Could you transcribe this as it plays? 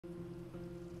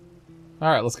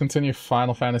Alright, let's continue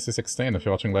Final Fantasy XVI. If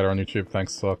you're watching later on YouTube,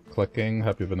 thanks for clicking.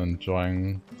 Hope you've been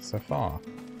enjoying so far.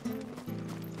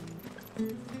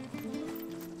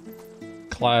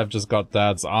 Clive just got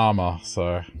Dad's armor,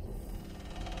 so...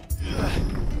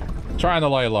 Trying to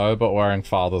lay low, but wearing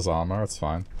Father's armor, it's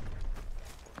fine.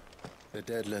 The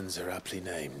Deadlands are aptly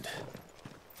named.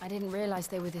 I didn't realize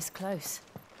they were this close.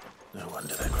 No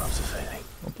wonder their crops are failing.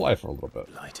 We'll play for a little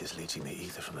bit. Light is leaching the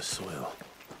ether from the soil.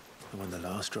 And when the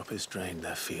last drop is drained,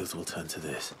 their fields will turn to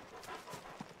this.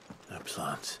 No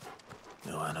plants,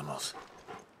 no animals,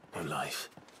 no life.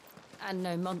 And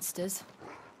no monsters.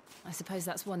 I suppose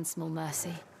that's one small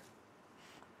mercy.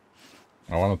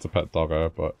 I wanted to pet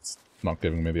Doggo, but it's not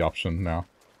giving me the option now.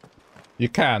 You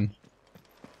can.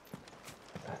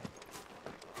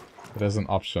 It is an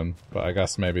option, but I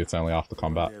guess maybe it's only after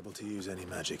combat. Won't be able to use any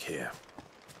magic here.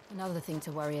 Another thing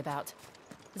to worry about.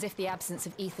 As if the absence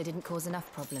of ether didn't cause enough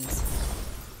problems.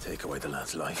 Take away the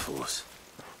land's life force,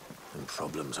 and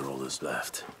problems are all that's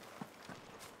left.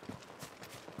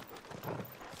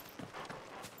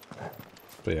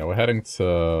 But yeah, we're heading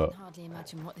to I can hardly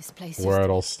imagine what this place where it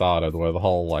all started, where the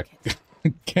whole, like,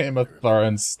 Game of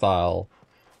Thrones style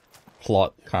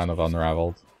plot kind of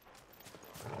unraveled.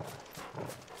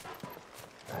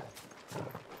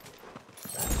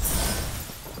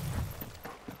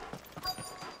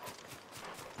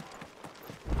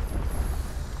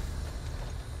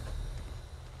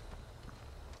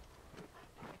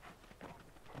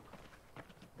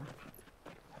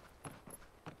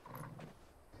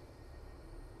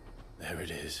 There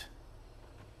it is.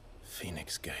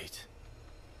 Phoenix Gate.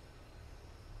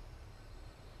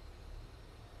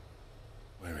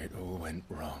 Where it all went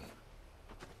wrong.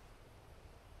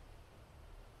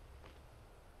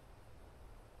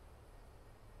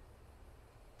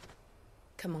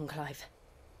 Come on, Clive.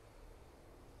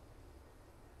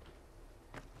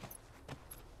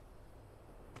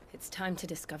 It's time to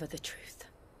discover the truth.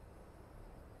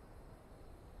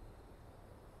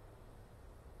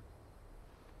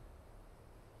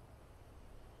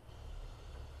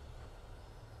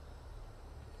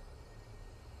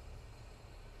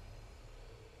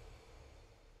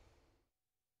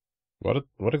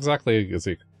 What exactly is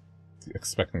he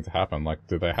expecting to happen? Like,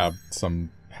 do they have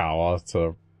some power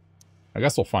to... I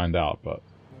guess we'll find out, but...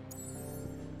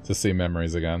 to see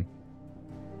memories again.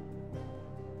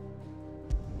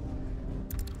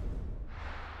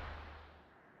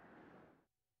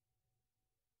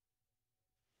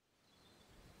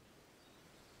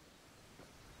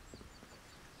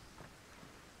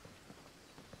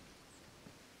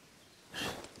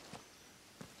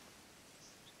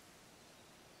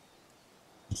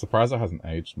 I'm surprised it hasn't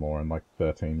aged more in like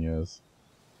 13 years.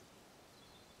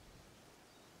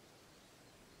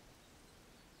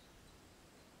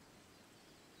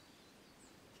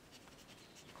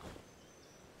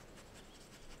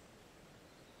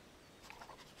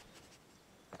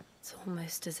 It's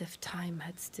almost as if time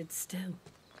had stood still.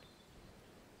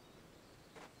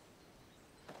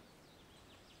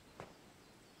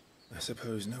 I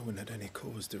suppose no one had any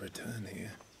cause to return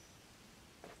here.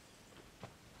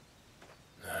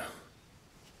 No.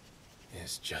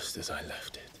 It's just as I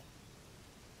left it.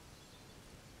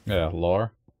 Yeah,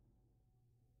 lore.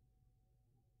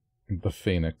 The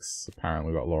Phoenix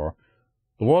apparently got lore.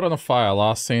 The Warden of Fire,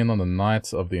 last seen on the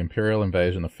night of the Imperial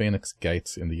invasion of Phoenix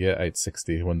Gate in the year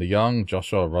 860, when the young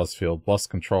Joshua Rosfield lost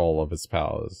control of his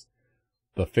powers.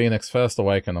 The Phoenix first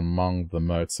awakened among the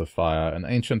motes of fire, an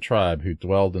ancient tribe who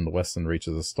dwelled in the western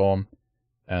reaches of storm,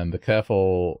 and the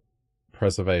careful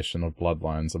preservation of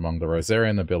bloodlines among the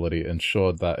Rosarian nobility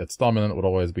ensured that its dominant would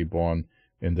always be born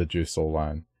in the Jusel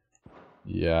line.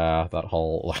 Yeah, that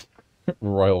whole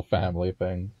royal family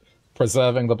thing.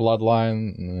 Preserving the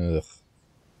bloodline, ugh.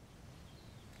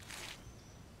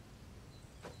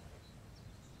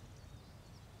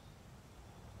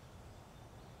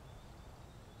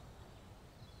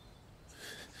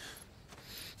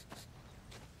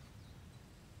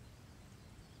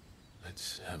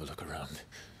 Let's have a look around.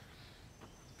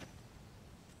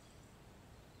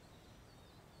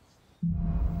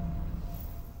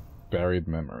 Buried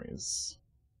memories.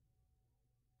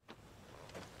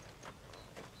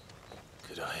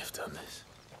 Could I have done this?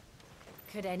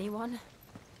 Could anyone?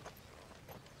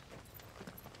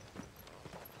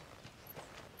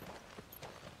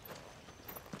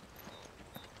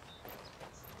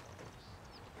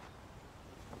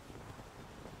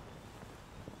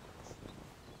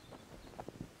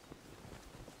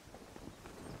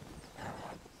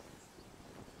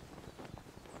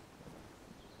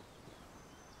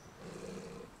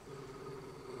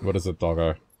 What is it,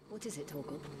 doggo? What is it,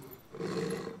 Torgal?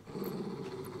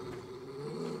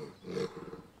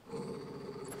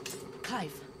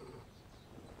 alive.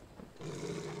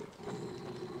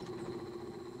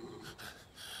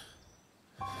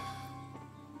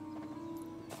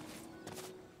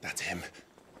 That's him.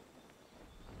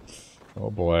 Oh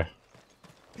boy.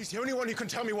 He's the only one who can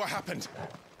tell me what happened.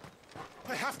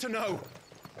 I have to know.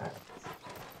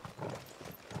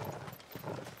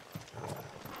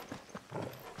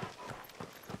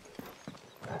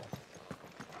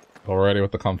 Already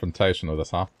with the confrontation of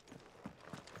this, huh?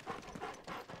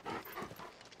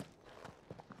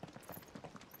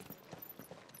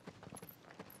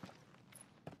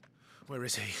 Where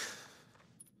is he?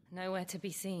 Nowhere to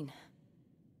be seen.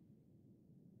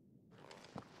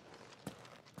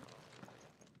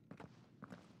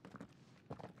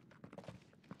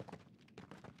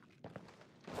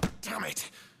 Damn it!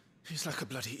 He's like a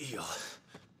bloody eel.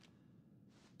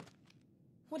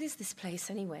 What is this place,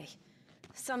 anyway?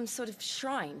 Some sort of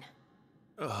shrine?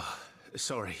 Oh,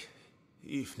 sorry.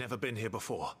 You've never been here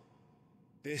before.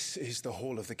 This is the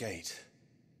Hall of the Gate.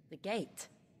 The gate?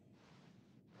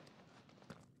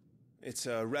 It's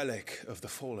a relic of the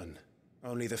Fallen.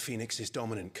 Only the Phoenix's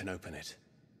dominant can open it.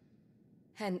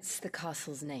 Hence the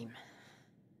castle's name.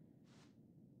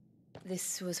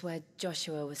 This was where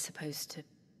Joshua was supposed to...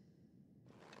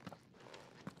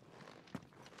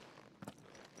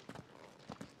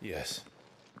 Yes.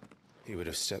 He would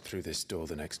have stepped through this door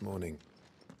the next morning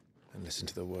and listened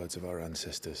to the words of our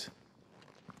ancestors.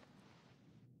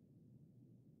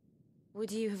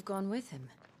 Would you have gone with him?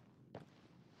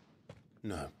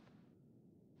 No.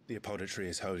 The apodatory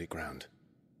is holy ground.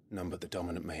 None but the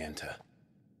dominant may enter.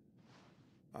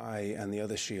 I and the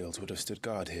other shields would have stood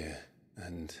guard here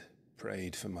and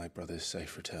prayed for my brother's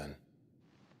safe return.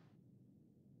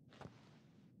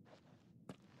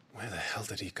 Where the hell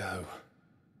did he go?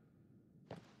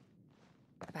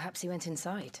 Perhaps he went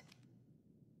inside.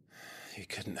 He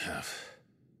couldn't have.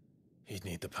 He'd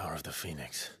need the power of the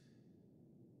Phoenix.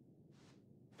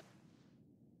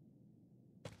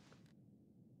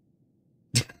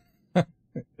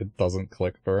 It doesn't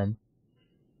click for him.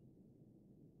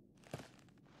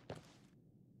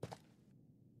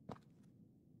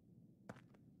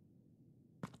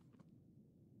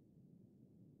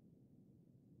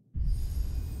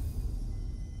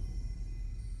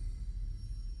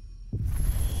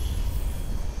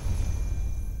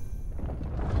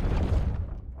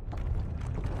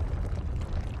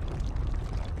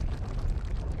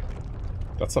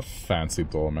 That's a fancy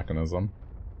door mechanism.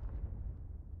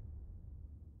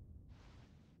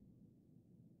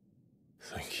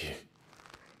 Thank you,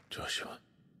 Joshua.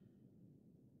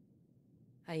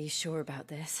 Are you sure about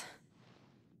this?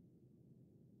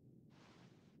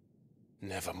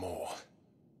 Nevermore.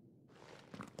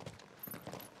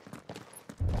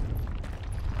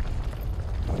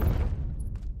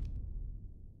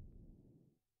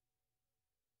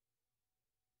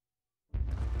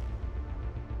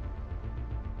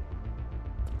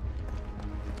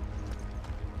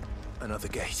 Another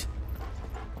gate.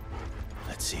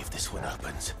 Let's see if this one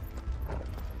opens.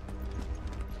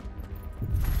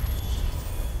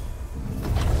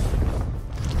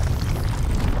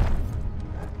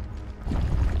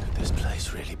 Could this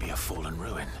place really be a fallen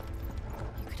ruin?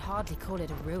 You could hardly call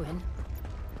it a ruin.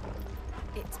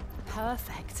 It's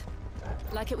perfect.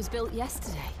 Like it was built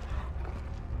yesterday.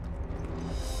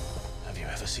 Have you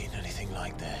ever seen anything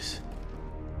like this?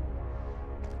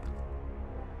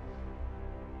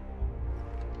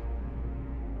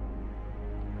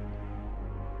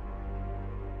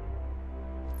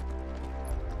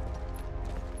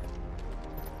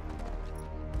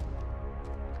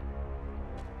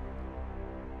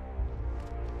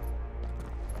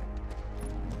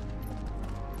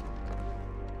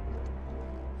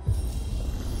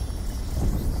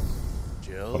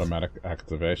 Automatic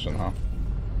activation, huh?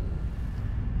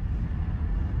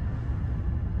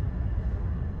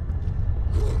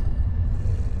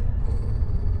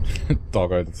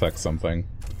 Doggo detects something.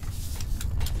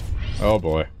 Oh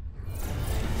boy.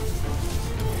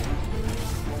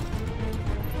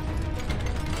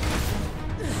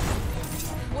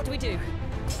 What do we do?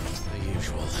 The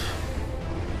usual.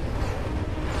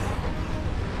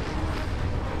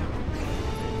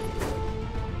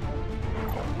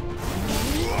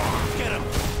 Get him!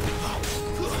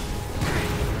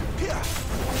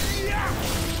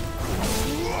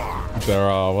 There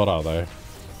are, what are they?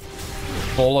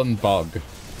 Fallen bug. Get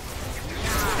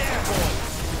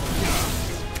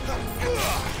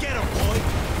him, boy!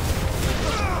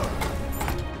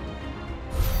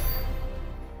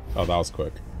 Oh, that was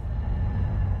quick.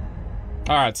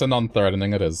 Alright, so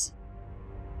non-threatening it is.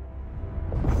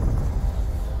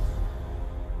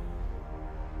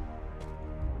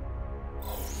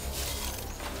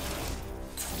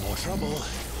 trouble.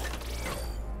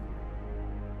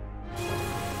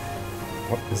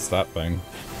 What is that thing?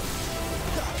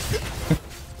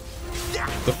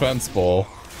 Defense ball.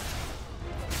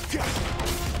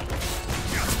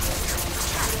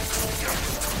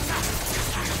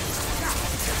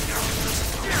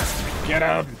 Get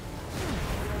him!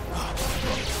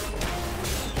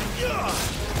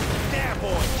 There,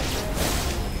 boy!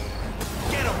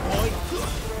 Get him, boy!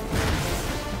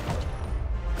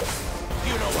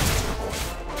 You know what to do, boy!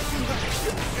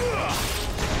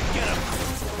 Get him!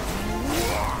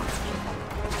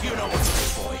 You know what to do,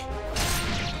 boy!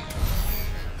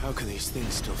 How can these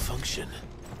things still function?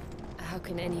 How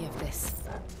can any of this?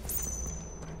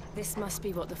 This must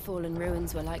be what the fallen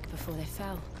ruins were like before they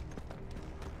fell.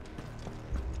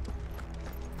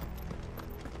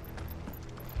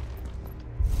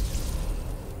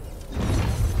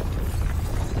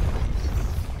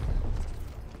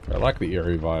 I like the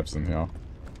eerie vibes in here.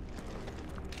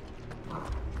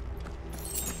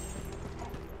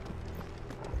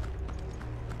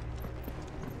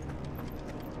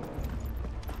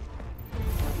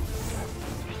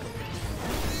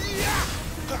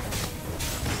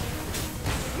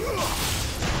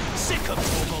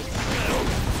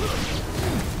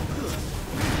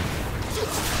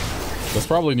 There's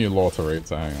probably new lore to read,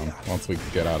 so hang on, once we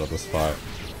get out of this fight.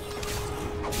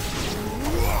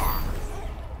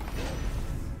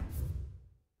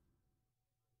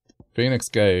 Phoenix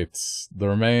Gate. The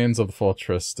remains of the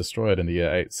fortress destroyed in the year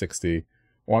 860.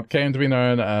 What came to be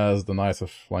known as the Night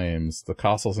of Flames, the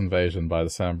castle's invasion by the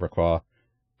Sambraquois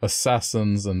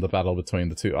assassins, and the battle between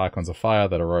the two icons of fire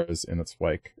that arose in its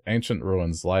wake. Ancient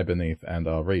ruins lie beneath and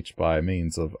are reached by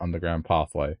means of underground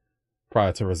pathway,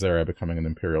 prior to Rosaria becoming an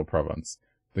imperial province.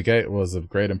 The gate was of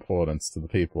great importance to the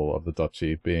people of the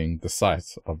duchy, being the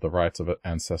site of the rite of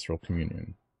ancestral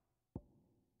communion.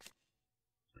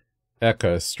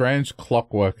 Echo. Strange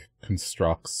clockwork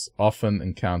constructs often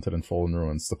encountered in fallen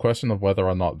ruins. The question of whether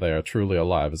or not they are truly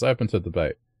alive is open to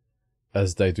debate,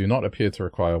 as they do not appear to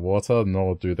require water,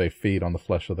 nor do they feed on the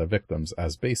flesh of their victims,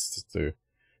 as beasts do,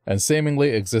 and seemingly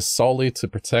exist solely to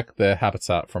protect their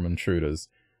habitat from intruders.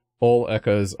 All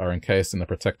echoes are encased in a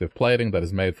protective plating that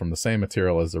is made from the same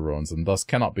material as the ruins, and thus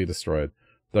cannot be destroyed,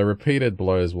 though repeated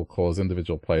blows will cause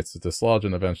individual plates to dislodge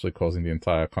and eventually causing the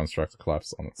entire construct to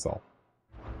collapse on itself.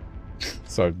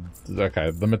 So, okay,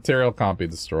 the material can't be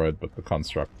destroyed, but the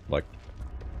construct, like,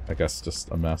 I guess just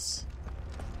a mess.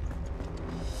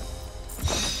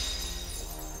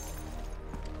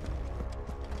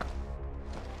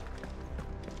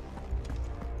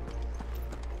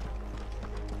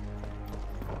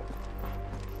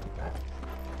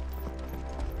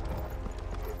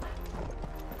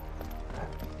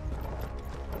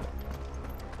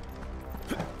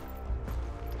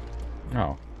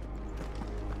 Oh.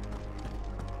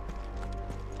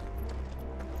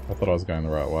 I thought I was going the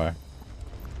right way.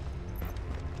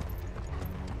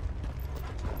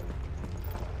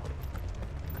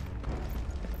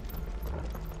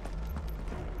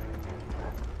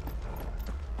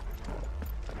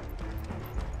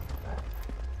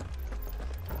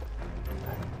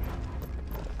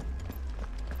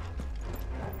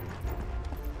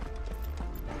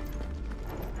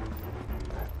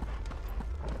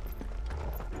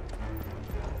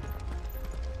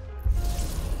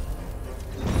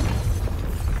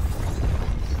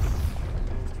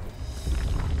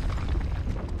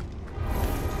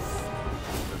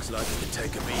 Like it could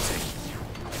take a beating.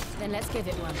 Then let's give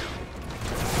it one.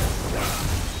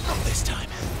 Not this time.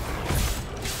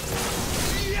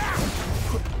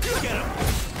 Get him!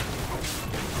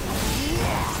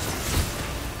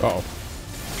 Uh-oh.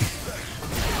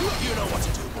 You know what to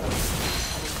do, boy.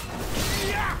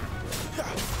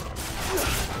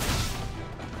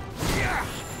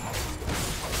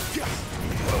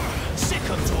 Sick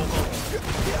of Torgal.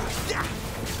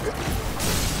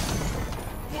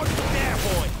 There,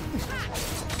 boy.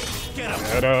 Get him.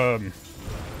 Get him.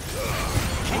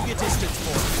 Keep your distance,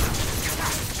 boy.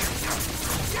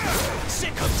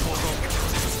 Sick of Torgal.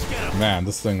 Get him. Man,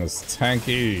 this thing is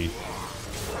tanky.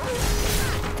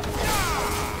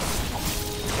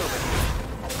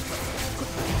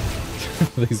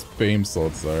 These beam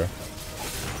swords, though.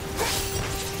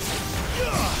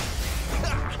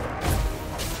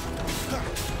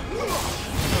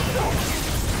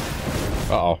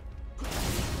 Uh-oh.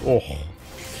 Oh.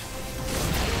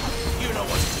 You know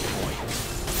what to do, boy.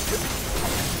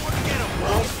 Get him,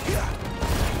 boy. Over here.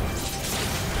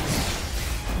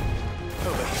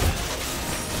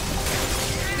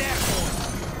 There, boy.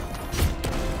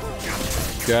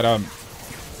 Get him.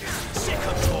 Sick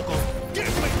of Torgal. Get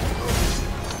away.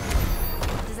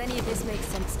 Does any of of this makes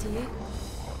sense to you?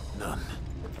 None.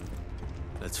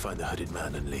 Let's find the hooded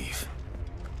man and leave.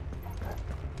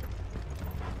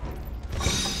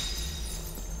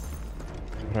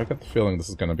 I get the feeling this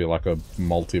is going to be like a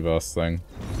multiverse thing.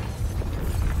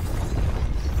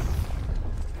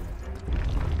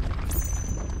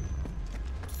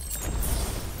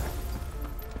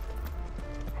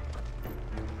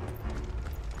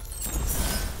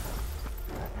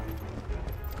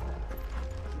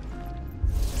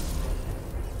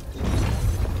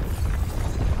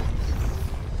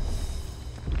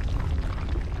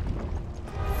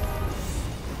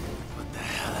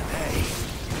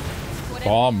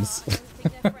 Bombs.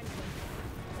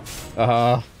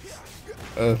 I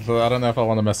don't know if I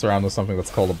want to mess around with something that's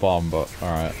called a bomb, but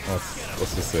alright,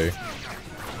 let's just see.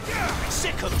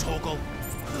 Sick of Torgal.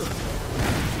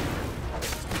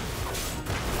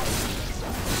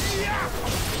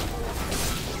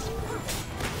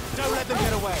 Don't let them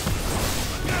get away.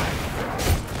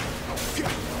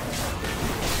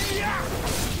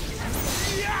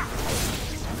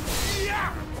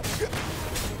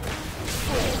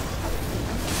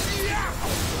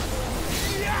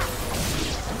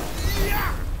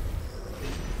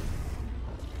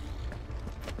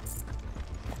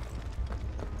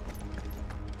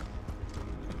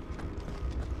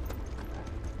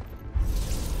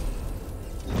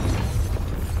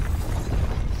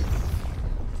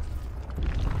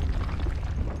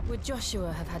 Would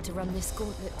Joshua have had to run this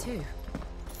gauntlet too?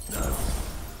 No.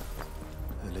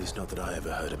 At least not that I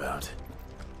ever heard about.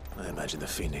 I imagine the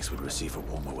Phoenix would receive a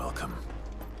warmer welcome.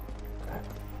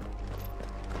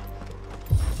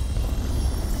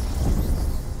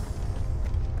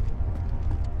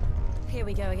 Here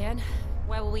we go again.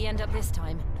 Where will we end up this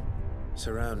time?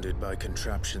 Surrounded by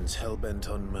contraptions hell-bent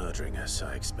on murdering us,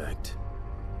 I expect.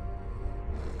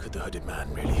 Could the hooded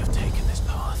man really have taken this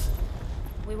path?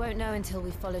 We won't know until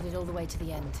we've followed it all the way to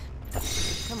the end.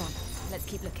 Come on, let's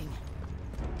keep looking.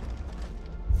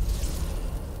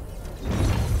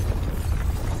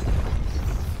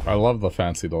 I love the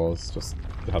fancy doors, just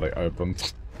how they open.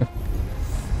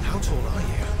 How tall are you?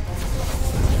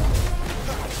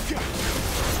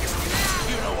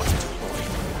 You know what to do,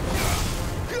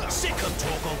 boy. Sick of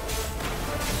Torgal.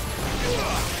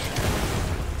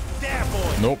 There,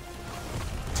 boy. Nope.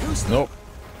 Nope.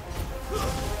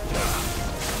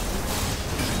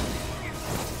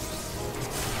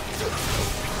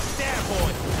 There,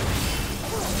 boy.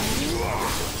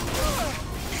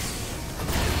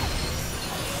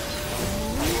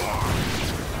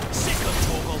 Sick of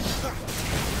Torgal.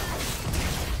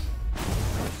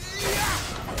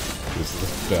 This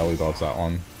barely dodged that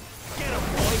one. Get him,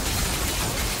 boy.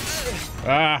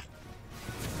 Ah!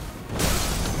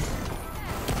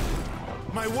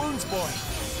 My wounds, boy.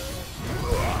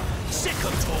 Sick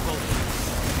of Torgal.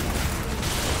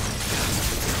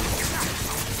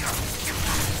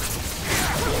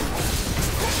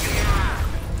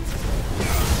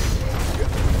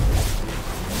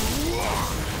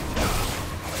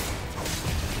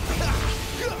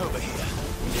 Over here.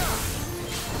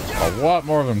 Oh, what?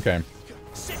 More of them came.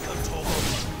 Sick of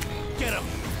Torgal. Get him.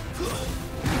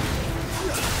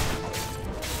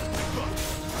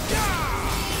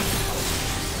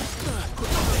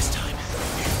 This time.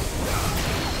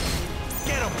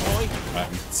 Get him, boy.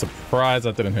 I'm surprised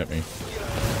that didn't hit me.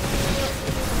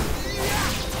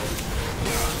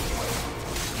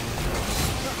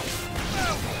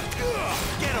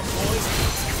 Get him, boys.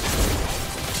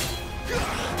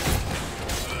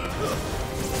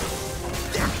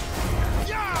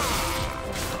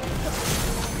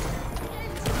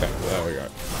 Okay, there we go.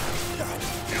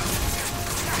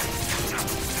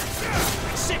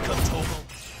 Sick of Torgal.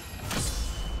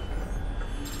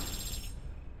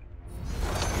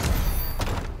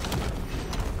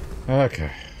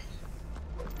 Okay.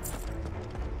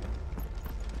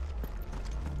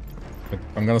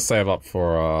 I'm gonna save up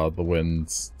for the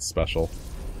winds special.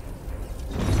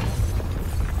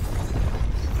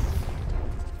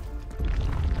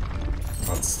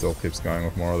 That still keeps going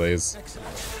with more of these. Don't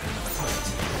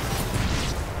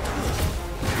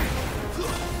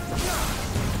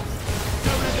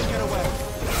let them get away.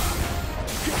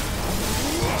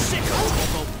 Sick of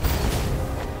Torgal.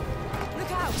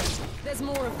 Look out! There's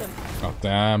more of them. Oh,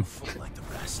 damn. Like the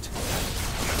rest.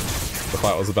 The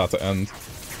fight was about to end.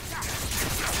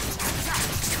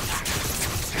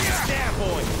 There,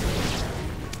 boy.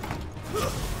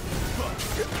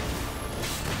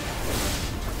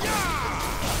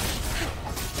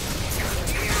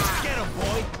 Get him,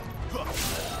 boy.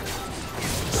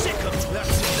 Sick of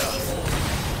that's enough.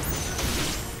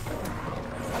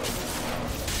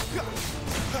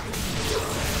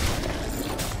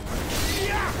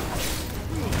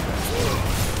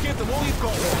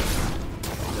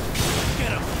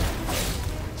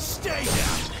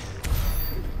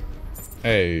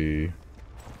 Hey.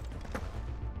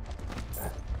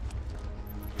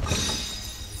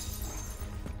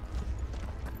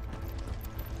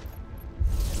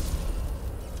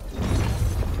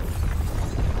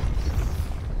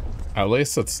 At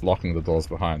least it's locking the doors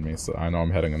behind me, so I know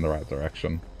I'm heading in the right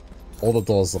direction. All the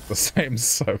doors look the same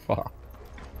so far.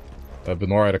 I've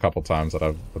been worried a couple times that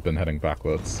I've been heading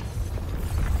backwards.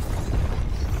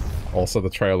 Also, the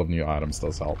trail of new items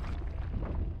does help.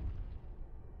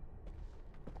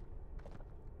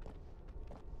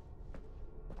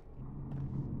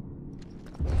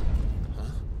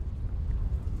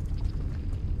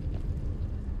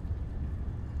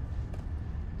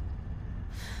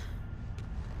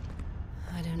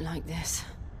 I don't like this.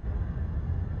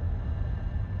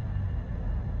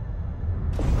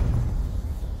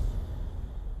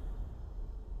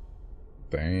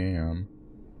 Damn.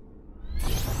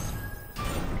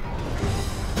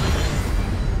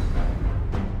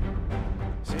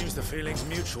 Seems the feeling's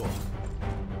mutual.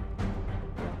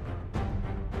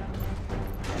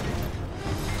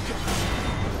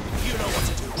 You know what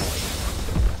to do, boy.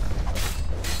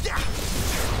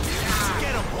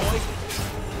 Get him, boy.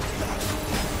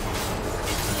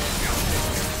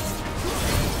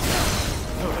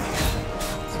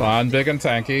 It's fine, big and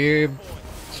tanky.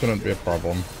 Shouldn't be a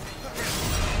problem.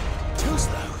 Too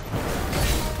slow.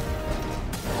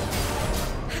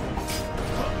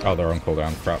 Oh, they're on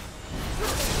cooldown. Crap.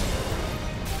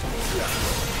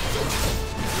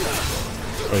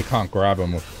 Oh, you can't grab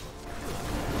him with...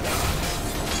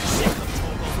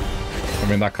 I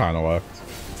mean, that kind of worked.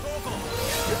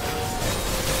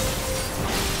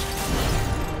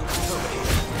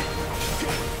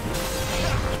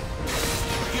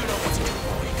 You know what to do,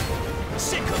 boy.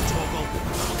 Sick of Toggle.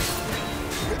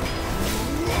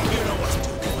 You know what to do,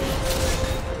 boy.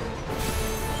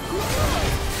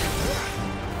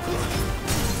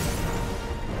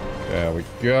 There we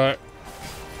go.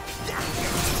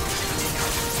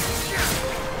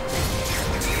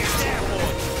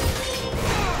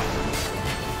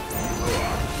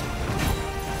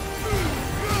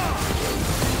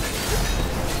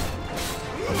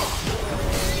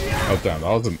 Oh damn,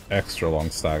 that was an extra long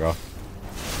stagger.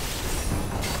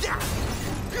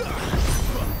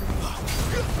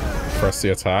 Press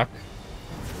the attack.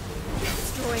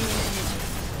 Destroying an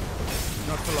image.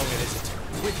 Not for long, is it?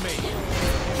 With me.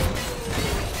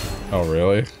 Oh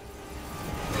really?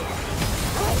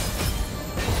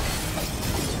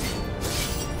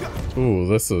 Ooh,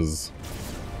 this is...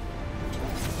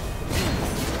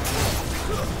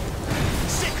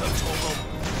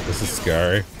 This is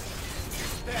scary.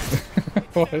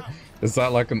 What? Is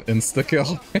that like an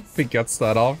insta-kill if he gets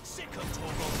that off?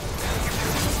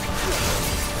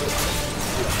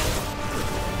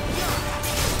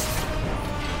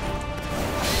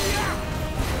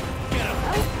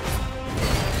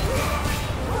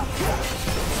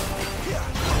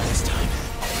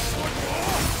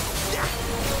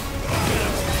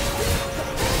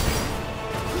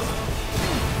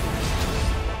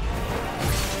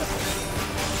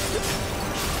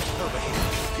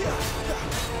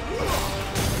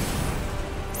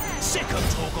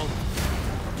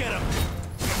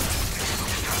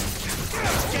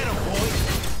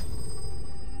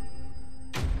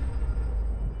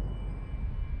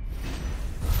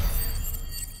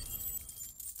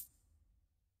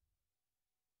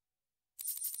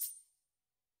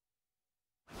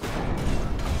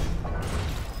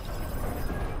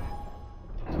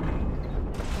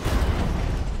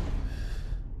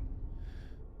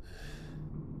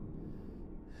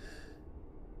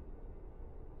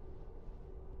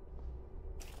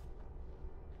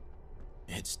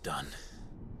 It's done.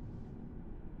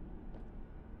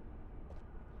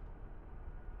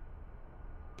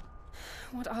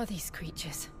 What are these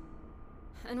creatures?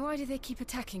 And why do they keep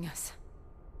attacking us?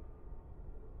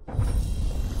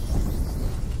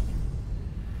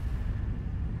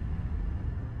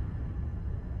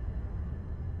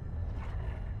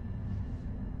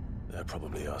 They're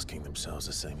probably asking themselves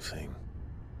the same thing.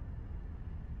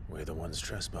 We're the ones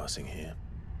trespassing here.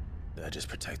 They're just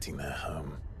protecting their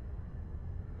home.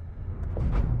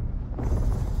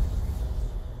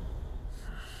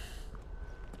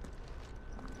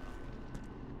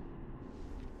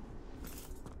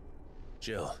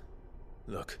 Jill,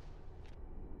 look.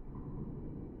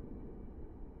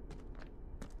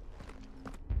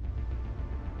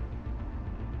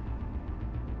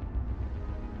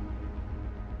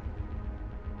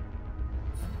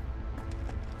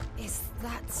 Is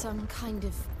that some kind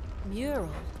of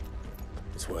mural?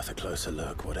 It's worth a closer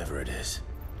look, whatever it is.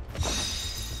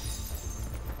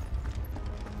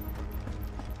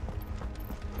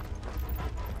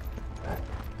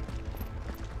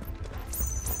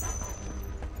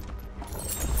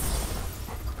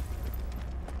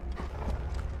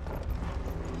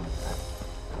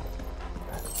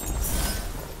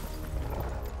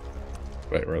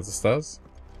 Wait, where's the stairs?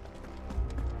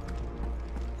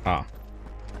 Ah.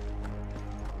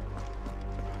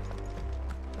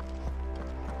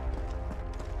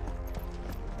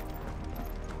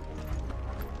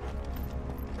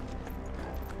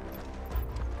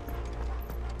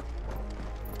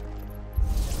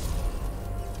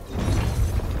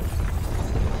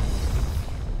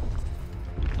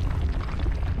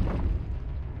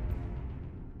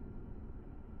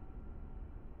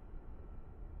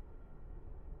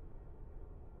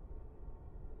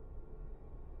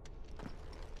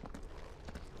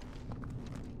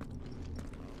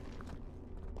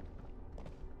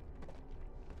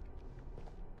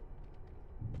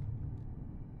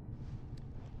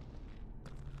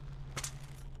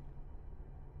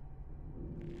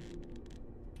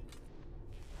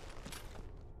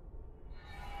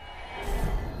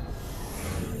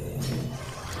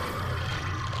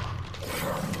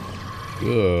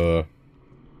 Ugh.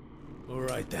 All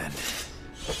right then.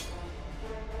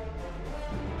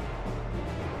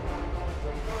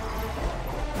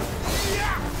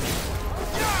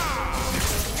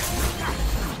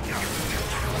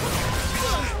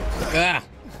 Ah!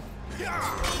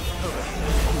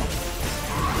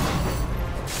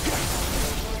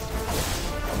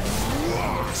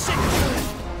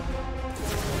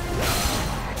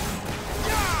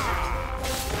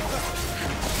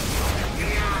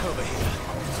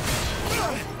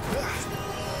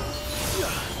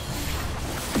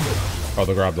 Oh,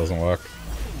 the grab doesn't work.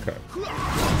 Okay.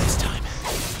 This time.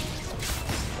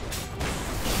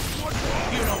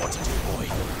 You know what to do, boy.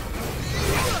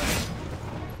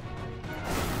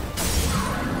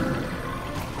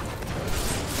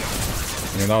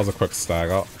 I mean, that was a quick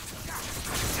stagger.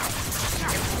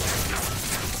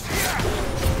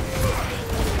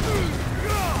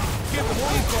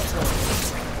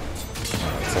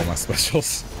 That's all my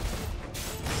specials.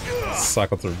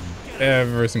 Cycle through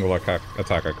every single attack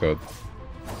I could.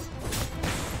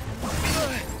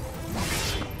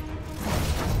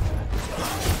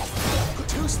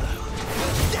 Too slow.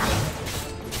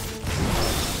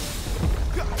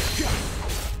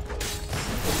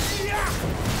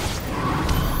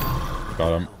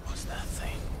 Got him. What was that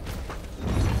thing?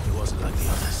 It wasn't like the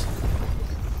others.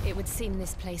 It would seem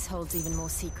this place holds even more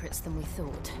secrets than we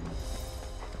thought.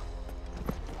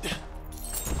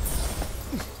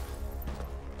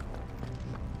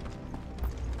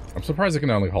 I'm surprised it can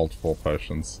only hold 4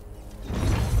 potions.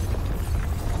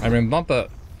 I mean, not that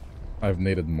I've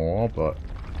needed more, but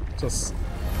just...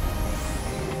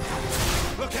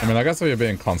 I mean, I guess if you're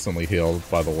being constantly healed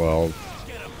by the world.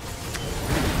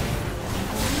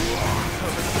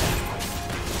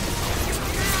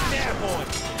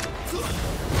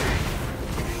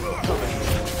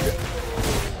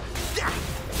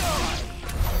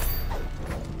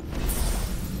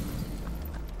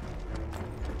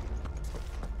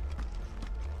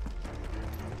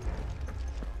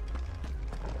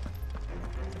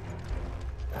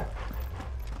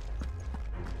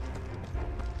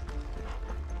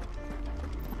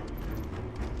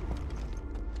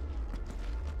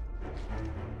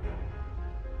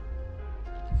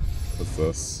 What's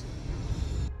this?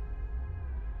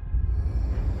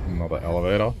 Another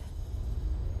elevator?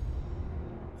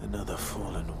 Another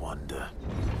fallen wonder.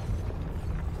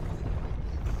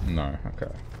 No,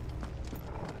 okay.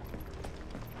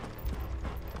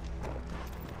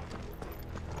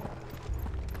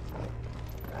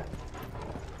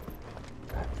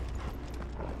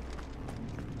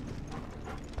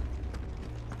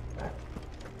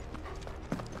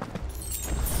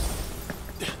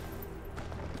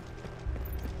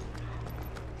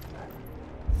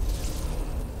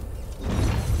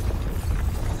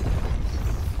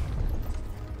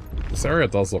 This area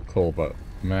does look cool, but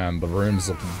man, the rooms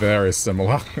look very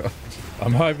similar.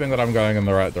 I'm hoping that I'm going in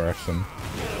the right direction.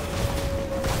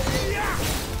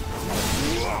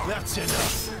 That's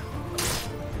enough.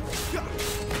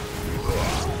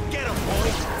 Get him,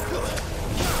 boy.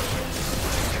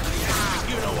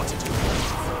 You know what to do.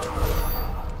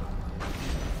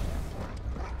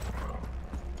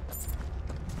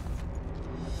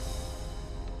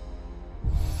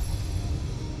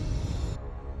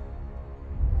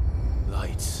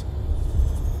 Lights.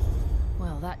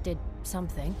 Well, that did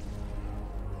something.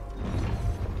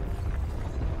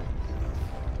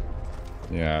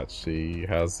 Yeah, she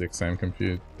has the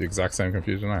exact same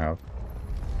confusion I have.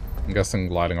 I'm guessing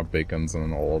lighting up beacons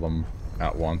and all of them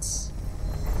at once.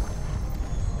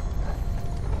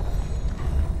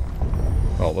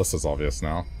 Well, this is obvious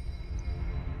now.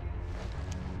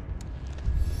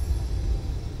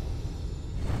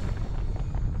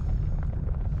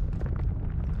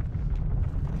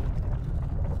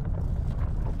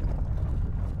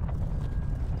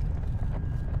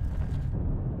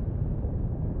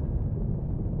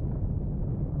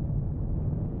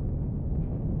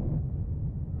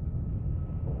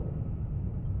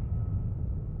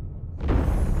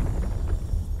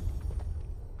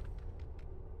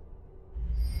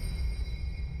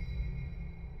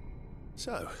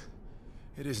 So,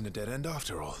 it isn't a dead end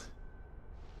after all.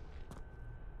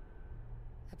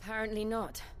 Apparently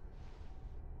not.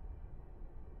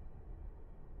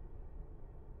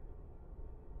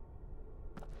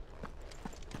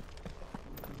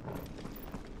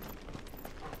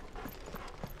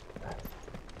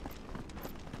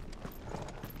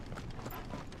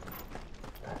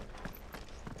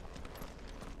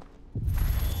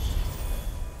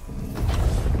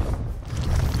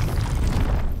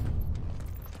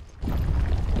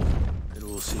 It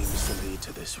all seems to lead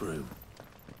to this room.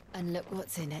 And look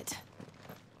what's in it.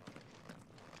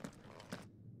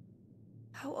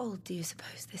 How old do you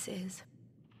suppose this is?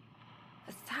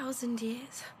 1,000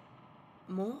 years?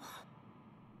 More?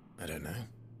 I don't know.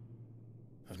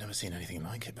 I've never seen anything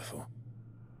like it before.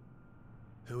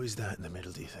 Who is that in the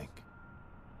middle, do you think?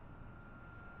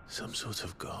 Some sort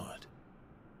of god?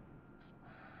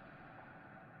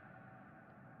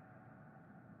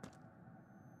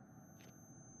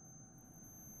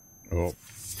 Oh.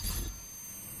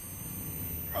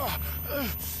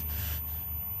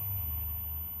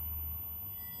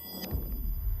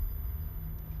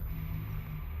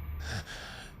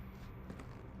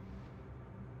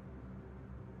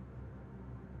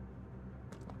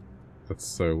 That's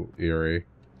so eerie.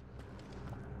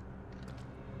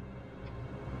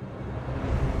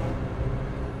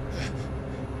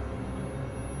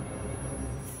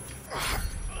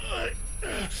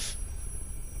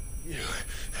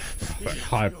 That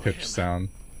high-pitched sound.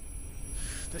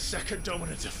 The second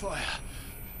dominant of fire.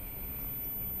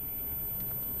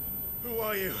 Who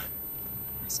are you?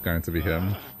 It's going to be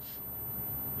him.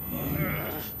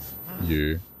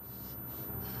 You.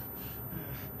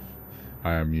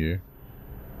 I am you.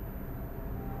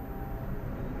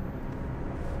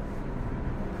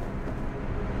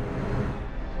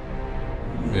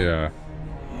 Yeah.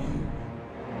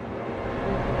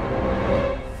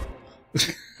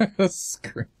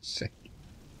 Screen shake.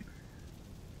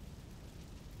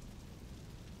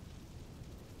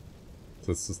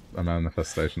 So it's just a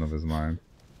manifestation of his mind.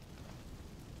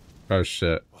 Oh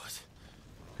shit. What?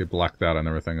 He blacked out and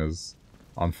everything is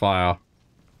on fire.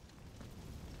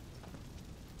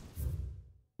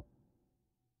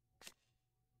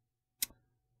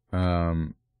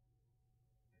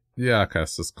 Yeah, okay,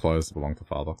 it's just clothes that belong to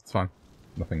father. It's fine.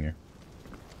 Nothing new.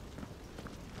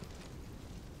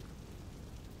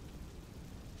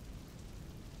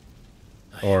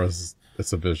 Or is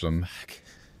it's a vision? Back.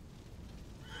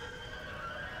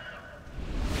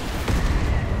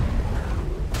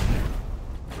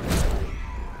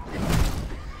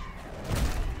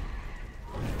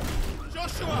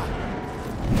 Joshua!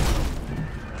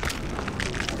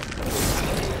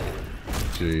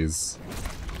 Jeez.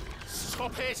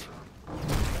 Stop it!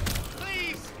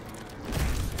 Please!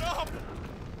 Stop!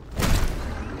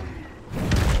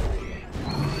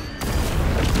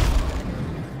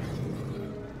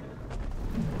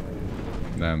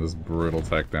 Man, this brutal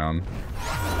takedown.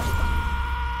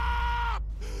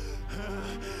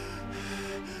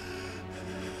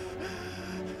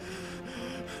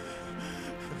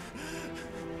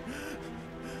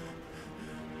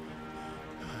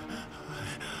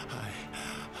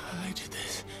 I did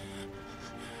this.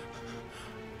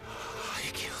 I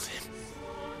killed him.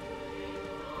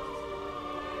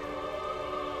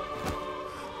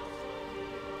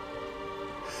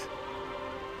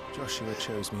 Joshua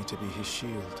chose me to be his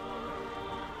shield.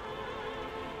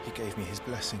 He gave me his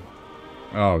blessing.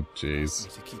 Oh, Asked me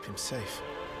jeez. to keep him safe.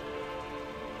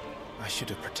 I should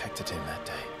have protected him that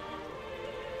day.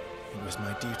 It was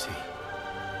my duty.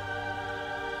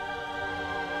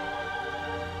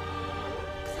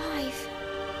 Clive.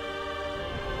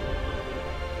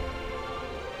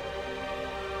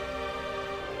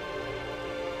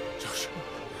 Joshua.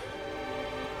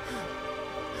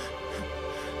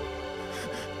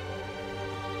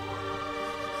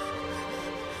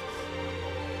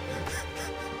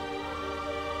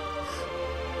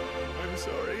 I'm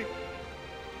sorry.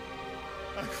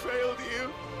 I failed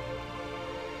you.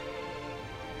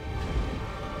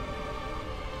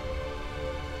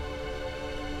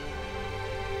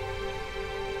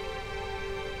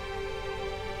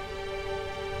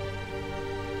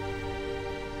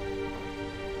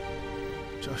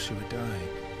 Joshua died.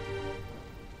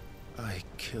 I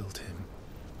killed him.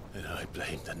 And I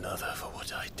blamed another for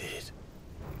what I did.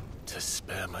 To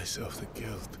spare myself the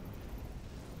guilt.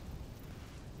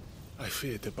 I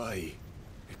feared that by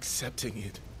accepting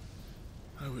it,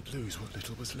 I would lose what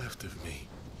little was left of me.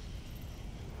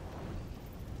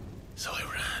 So I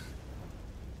ran.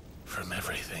 From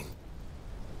everything.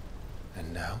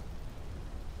 And now?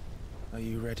 Are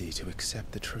you ready to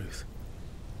accept the truth?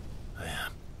 I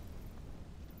am.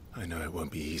 I know it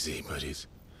won't be easy, but it's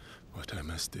what I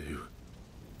must do.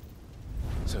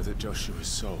 So that Joshua's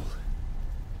soul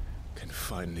can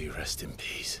finally rest in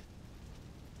peace.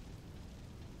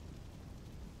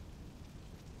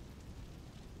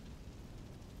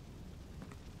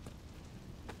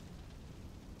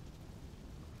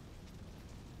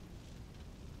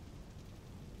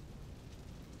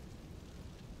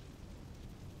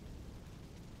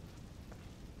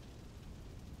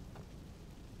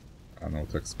 I don't know what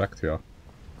to expect here.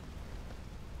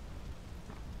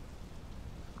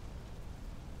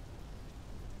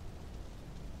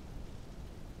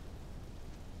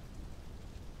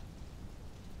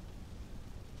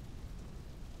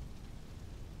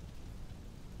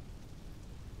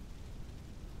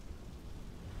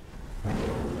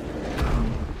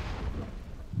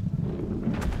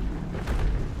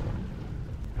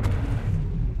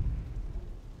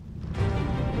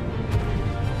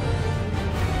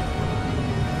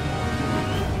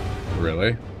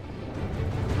 Really?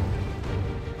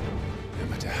 No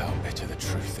matter how bitter the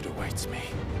truth that awaits me,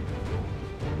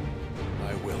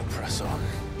 I will press on.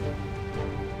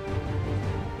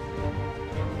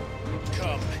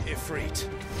 Come, Ifrit.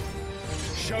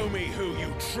 Show me who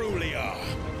you truly are.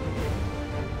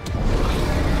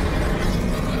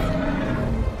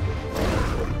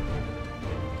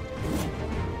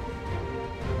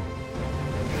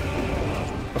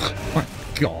 Oh my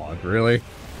god, really?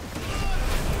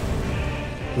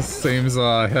 This seems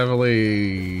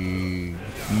heavily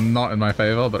not in my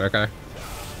favor, but okay.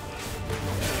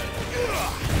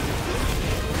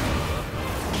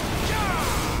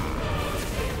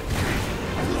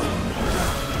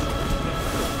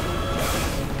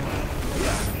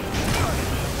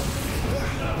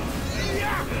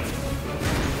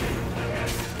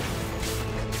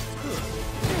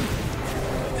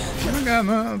 Again,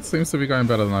 it seems to be going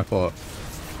better than I thought.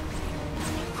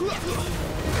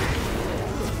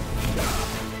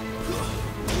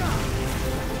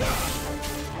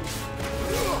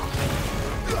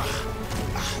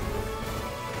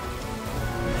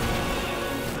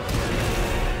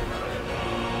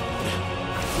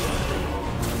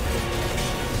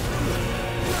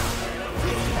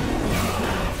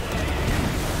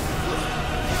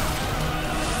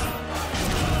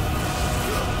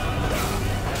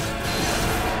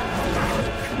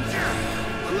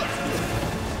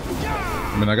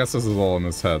 I mean, I guess this is all in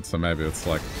his head, so maybe it's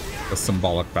like a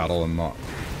symbolic battle and not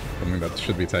something that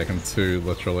should be taken too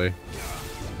literally.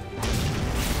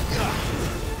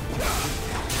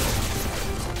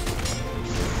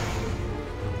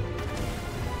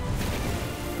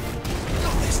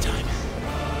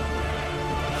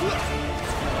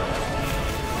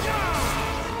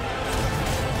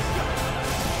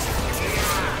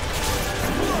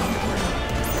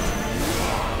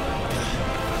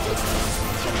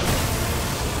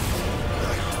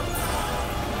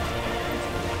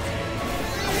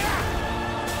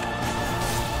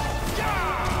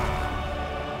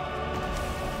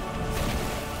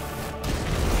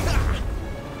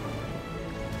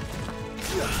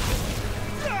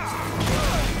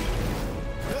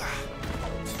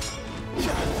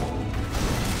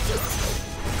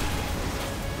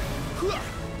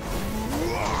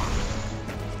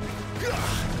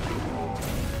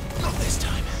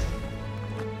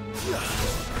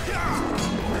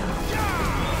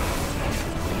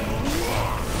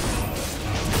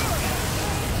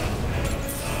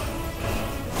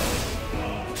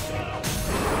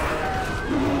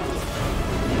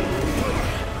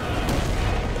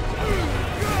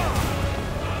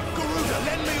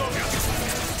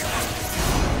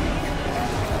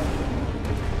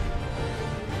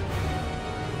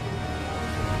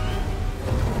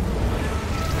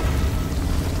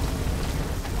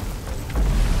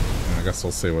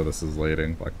 We'll see where this is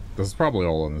leading. Like, this is probably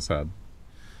all in his head.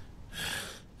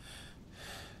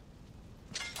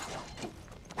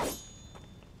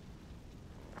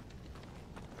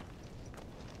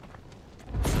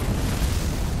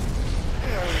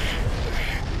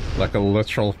 Like a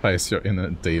literal face your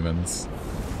inner demons.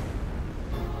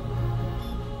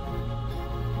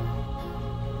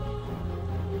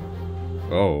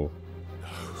 Oh.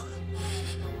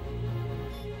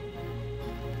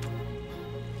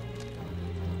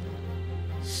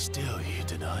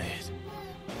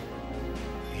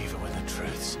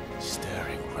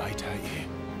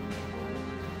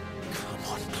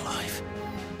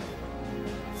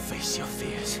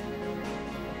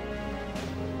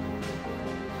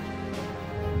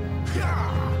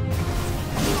 Yeah!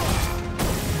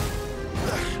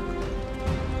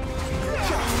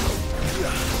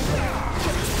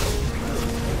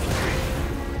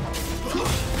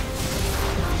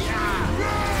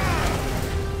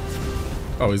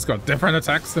 Oh, he's got different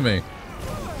attacks to me.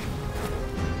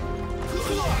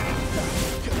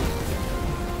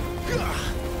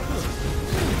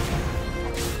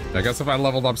 I guess if I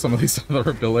leveled up some of these other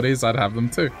abilities, I'd have them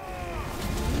too.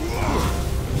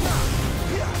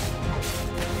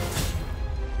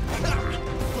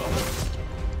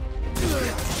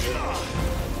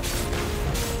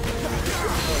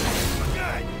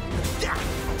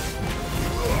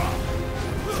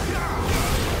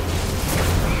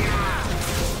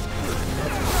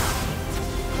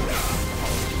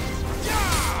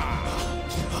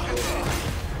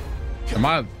 Am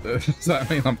I... Does that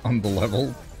mean I'm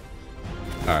under-leveled?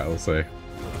 Alright, we'll see.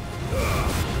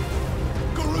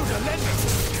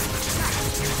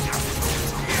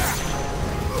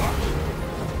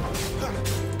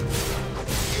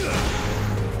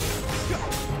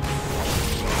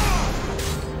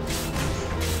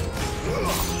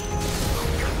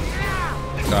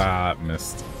 Ah,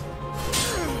 missed.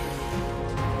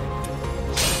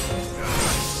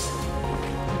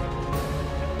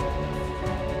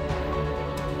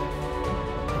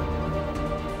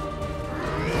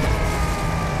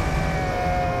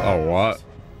 Oh, what?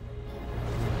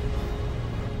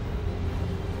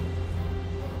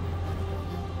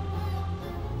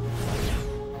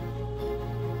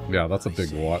 Yeah, that's a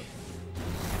big what.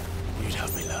 You'd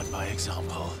have me learn by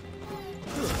example.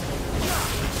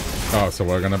 Oh, so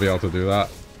we're gonna be able to do that?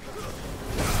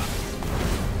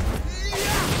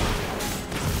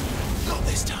 Not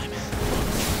this time.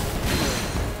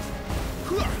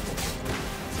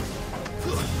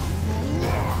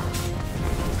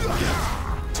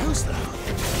 Too slow.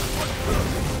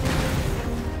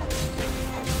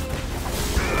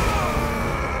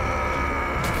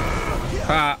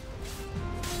 Ha!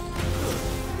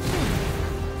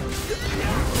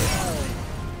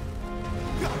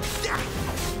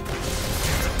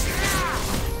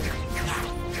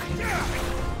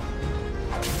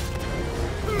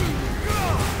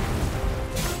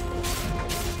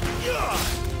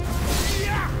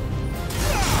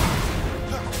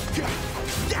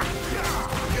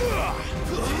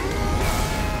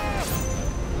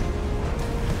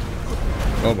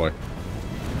 Oh boy.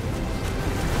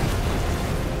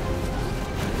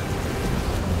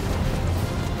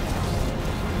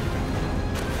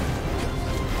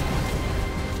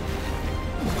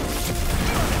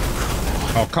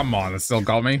 Oh, come on, it still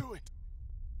got me.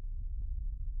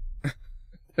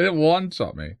 It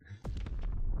one-shot me.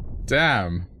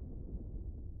 Damn.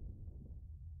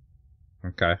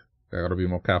 Okay, I gotta be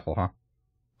more careful, huh?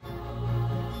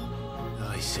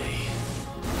 I see.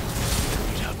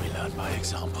 You'd have me learn by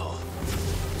example.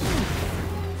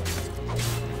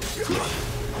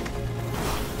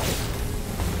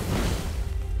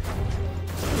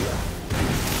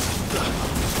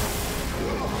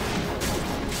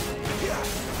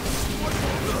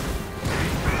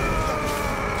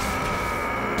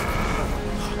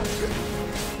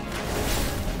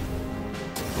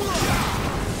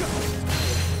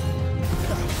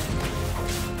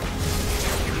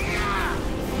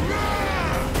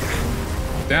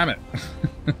 Damn it.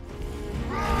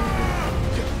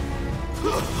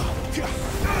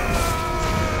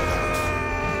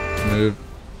 Move.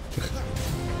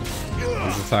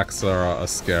 These attacks are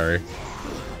scary.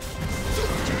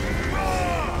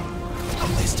 Not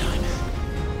this time.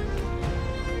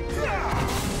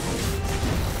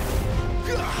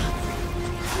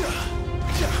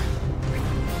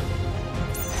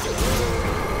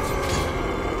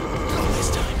 Not this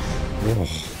time. Whoa,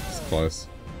 it's close.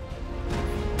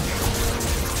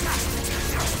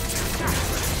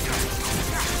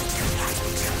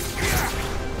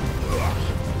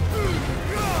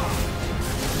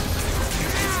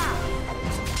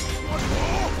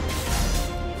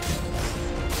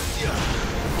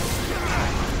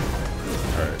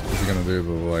 Do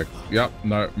the like, yep,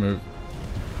 no, move.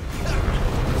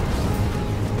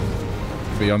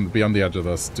 Be on the edge of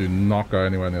this. Do not go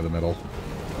anywhere near the middle.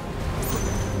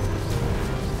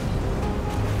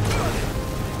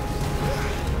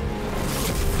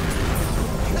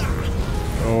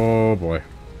 Oh boy.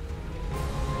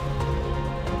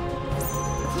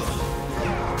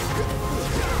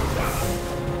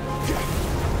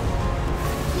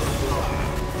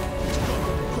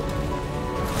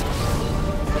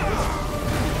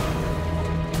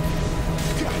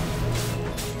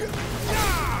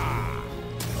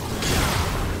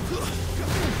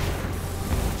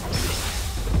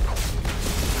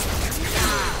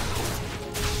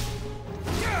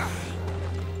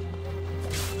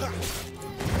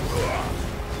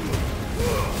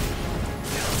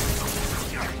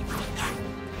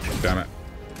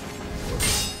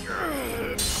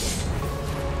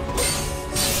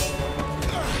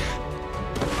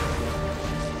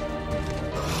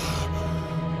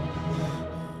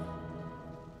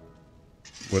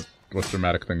 What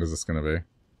dramatic thing is this gonna be?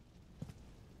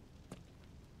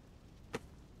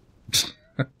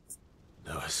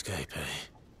 No escape,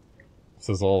 eh? This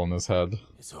is all in his head.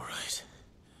 It's all right.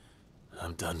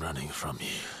 I'm done running from you.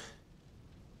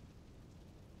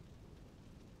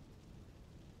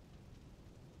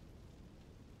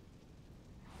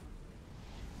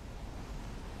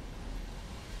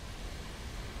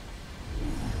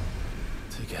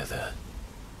 Together,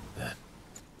 then.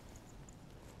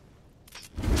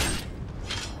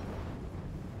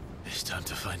 It's time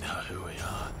to find out who we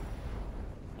are.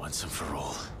 Once and for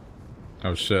all.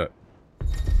 Oh shit.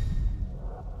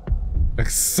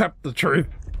 Accept the truth.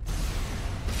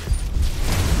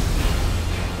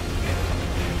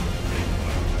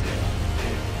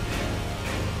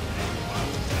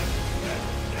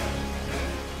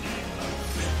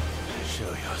 Show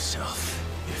yourself,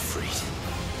 Ifrit.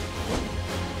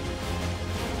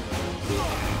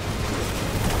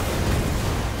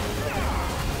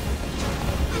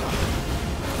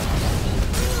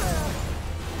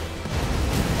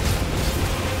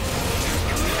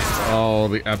 Oh,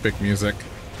 the epic music.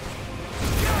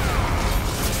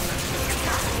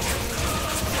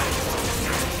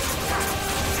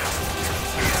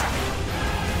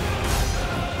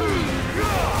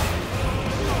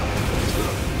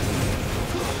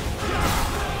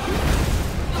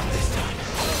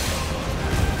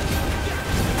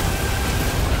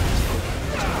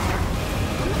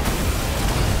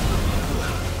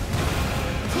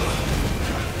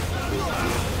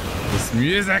 This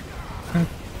music.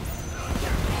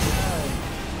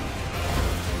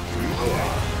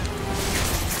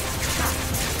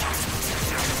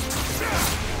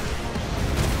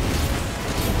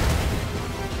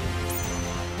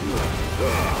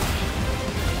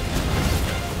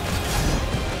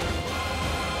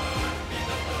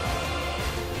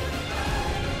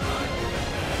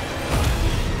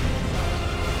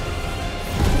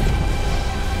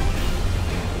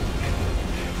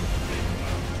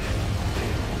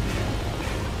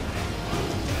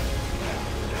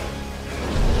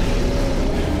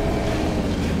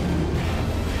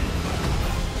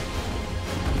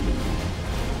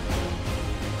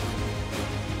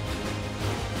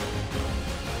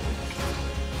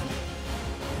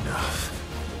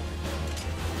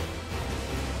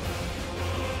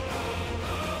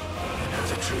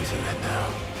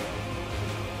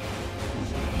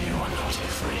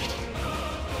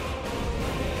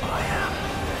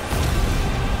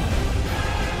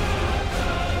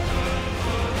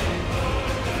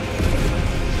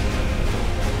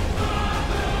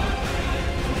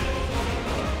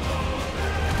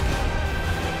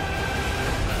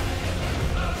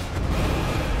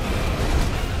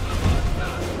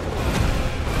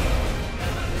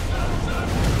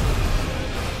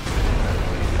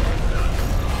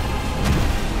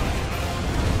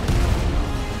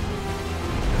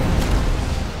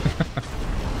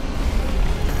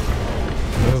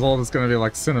 All just gonna be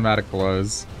like cinematic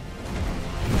blows.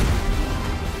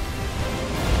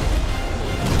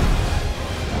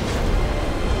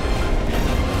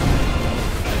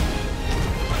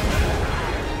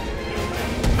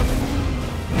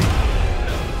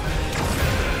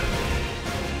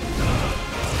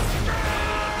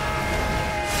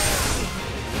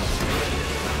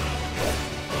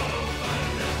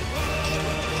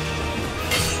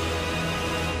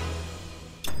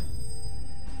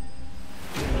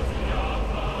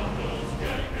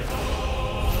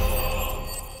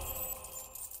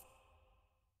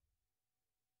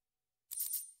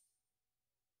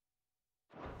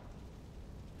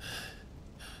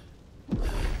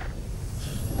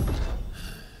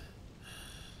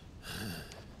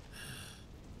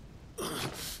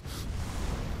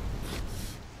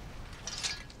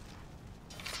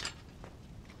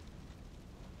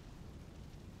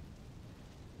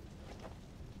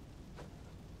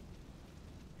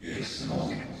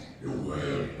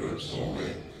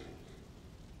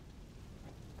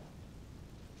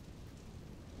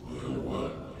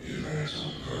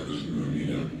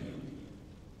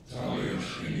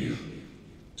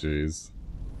 Jeez.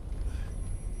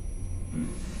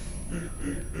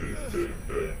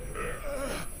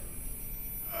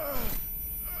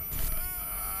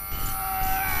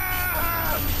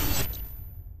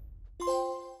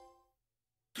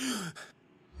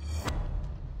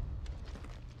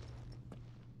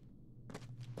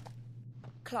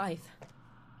 Clive,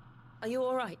 are you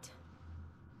all right?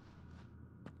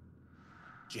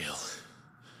 Jill.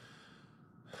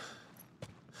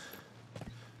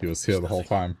 He was here the whole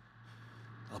time.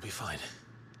 I'll be fine.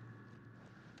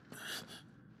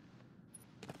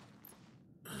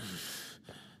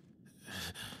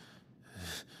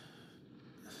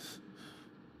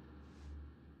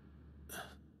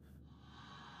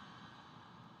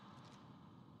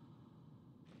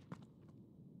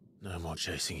 No more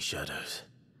chasing shadows.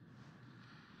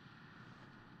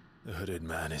 The hooded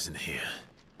man isn't here.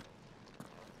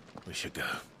 We should go.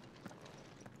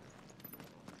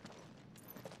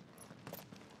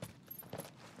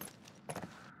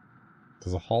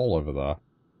 There's a hole over there.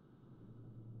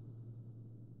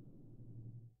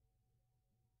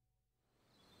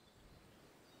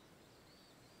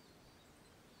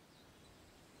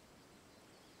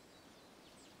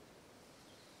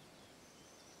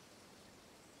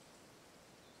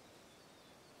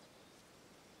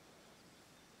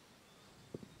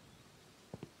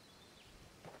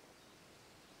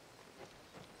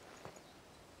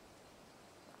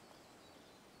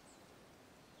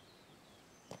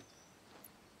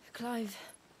 Clive,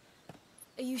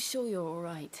 are you sure you're all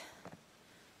right?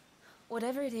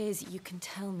 Whatever it is, you can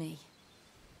tell me.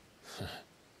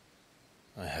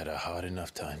 I had a hard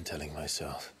enough time telling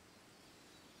myself.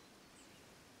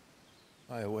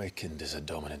 I awakened as a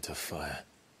dominant of fire,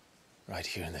 right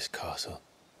here in this castle,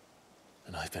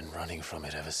 and I've been running from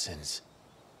it ever since.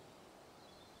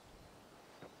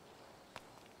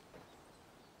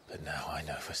 But now I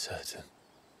know for certain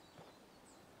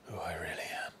who I really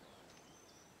am.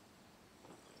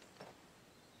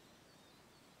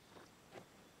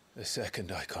 The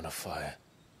second icon of fire,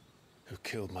 who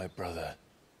killed my brother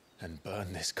and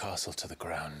burned this castle to the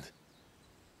ground,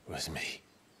 was me.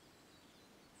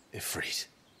 Ifrit.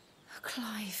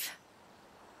 Clive.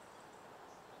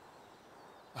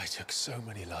 I took so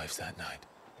many lives that night,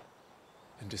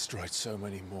 and destroyed so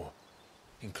many more,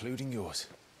 including yours.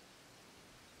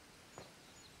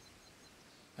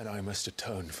 And I must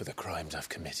atone for the crimes I've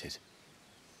committed.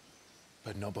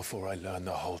 But not before I learn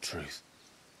the whole truth.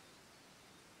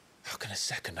 How can a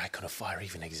second icon of fire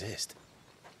even exist?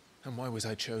 And why was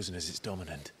I chosen as its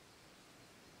dominant?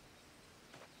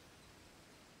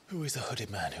 Who is the hooded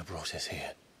man who brought us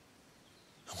here?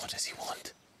 And what does he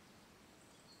want?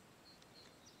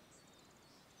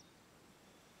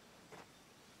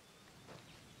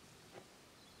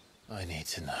 I need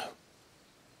to know.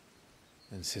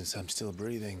 And since I'm still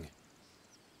breathing,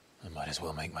 I might as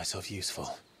well make myself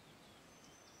useful.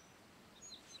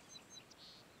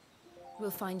 We'll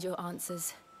find your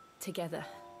answers together.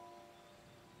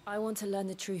 I want to learn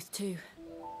the truth too.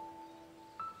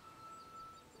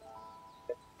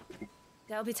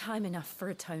 There'll be time enough for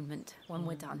atonement when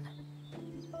we're done.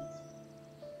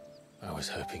 I was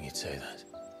hoping you'd say that.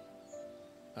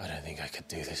 I don't think I could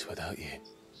do this without you.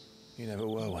 You never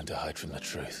were one to hide from the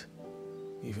truth,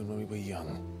 even when we were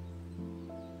young.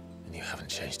 And you haven't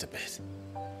changed a bit.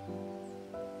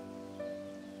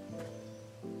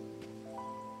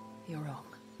 You're wrong.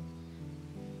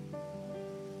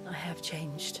 I have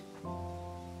changed.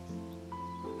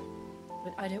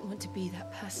 But I don't want to be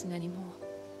that person anymore.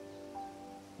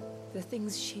 The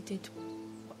things she did were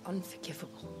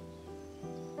unforgivable.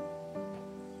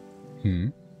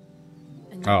 And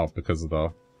oh, because of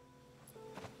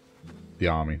the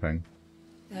army thing.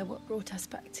 They're what brought us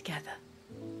back together.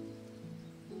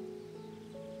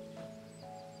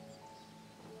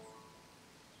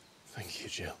 Thank you,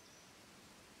 Jill.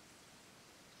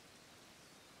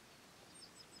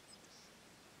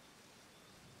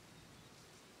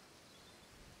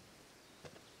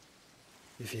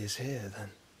 If he is here, then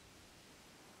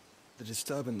the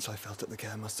disturbance I felt at the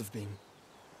care must have been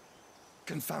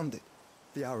confounded.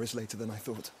 The hour is later than I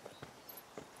thought.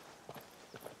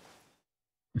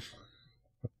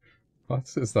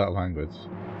 What is that language?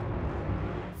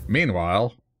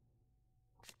 Meanwhile,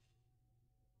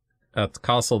 at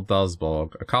Castle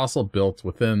Dusborg, a castle built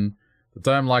within the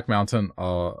dome-like mountain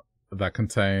that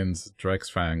contains Drake's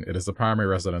Fang, it is the primary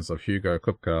residence of Hugo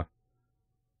Kupka,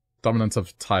 dominant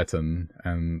of Titan,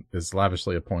 and is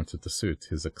lavishly appointed to suit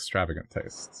his extravagant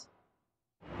tastes.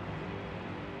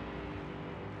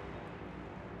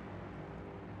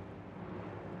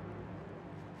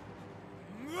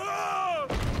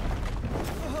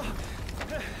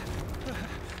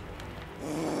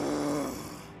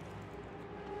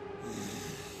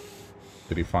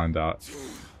 Did he find out?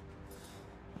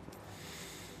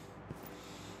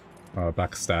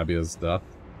 Backstabbia's death.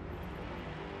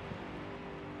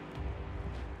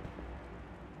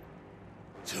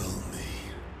 Tell me,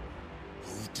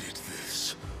 who did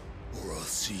this, or I'll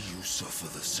see you suffer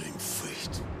the same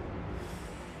fate.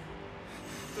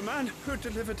 The man who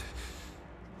delivered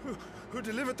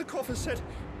the coffin said,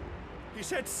 he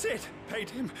said Sid paid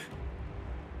him.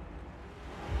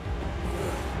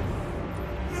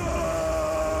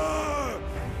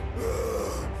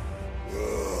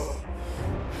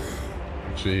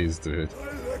 Jeez, dude.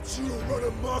 I let you run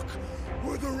amok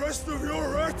with the rest of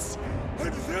your rats,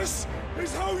 and this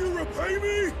is how you repay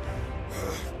me?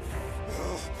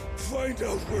 find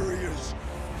out where he is.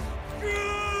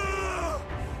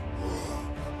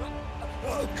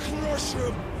 I'll crush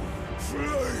him,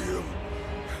 flay him,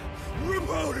 rip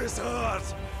out his heart,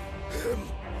 him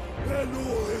and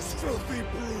all his filthy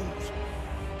brood,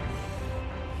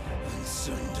 and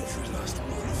send every last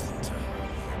one of them to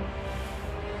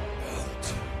out.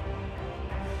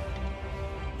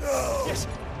 No! Yes,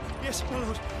 yes, my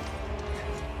lord.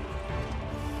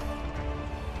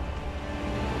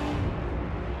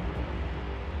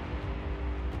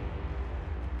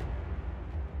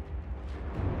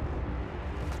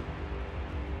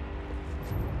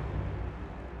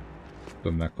 The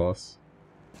necklace.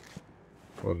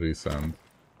 What did he send?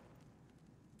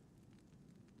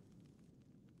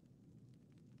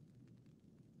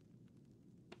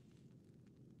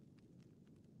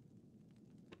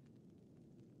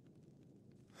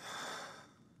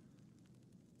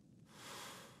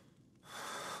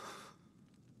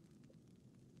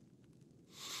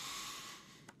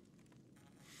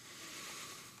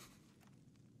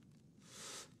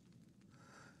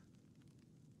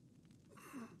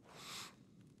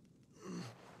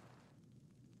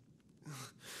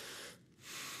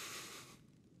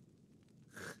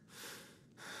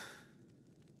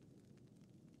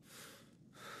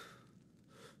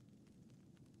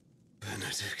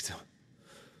 Benedicta.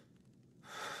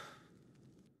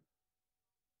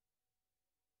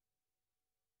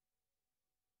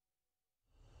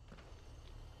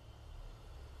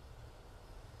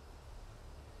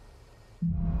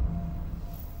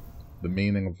 The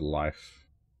meaning of life.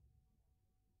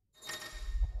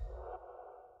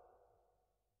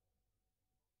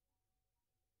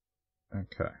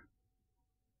 Okay.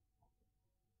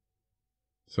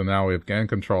 So now we've gained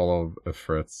control of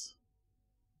Fritz.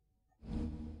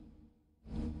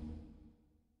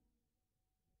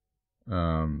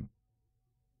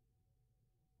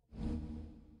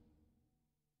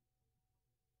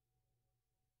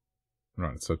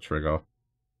 Right, so trigger.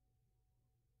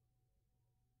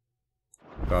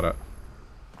 Got it.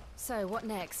 So, what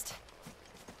next?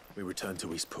 We return to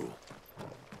Eastpool.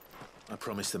 I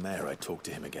promised the mayor I'd talk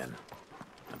to him again.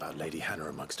 About Lady Hannah,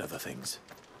 amongst other things.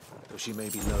 Though she may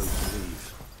be loath to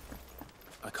leave,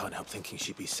 I can't help thinking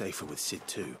she'd be safer with Sid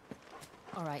too.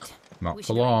 All right. Not We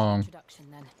for should arrange an long. introduction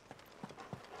then.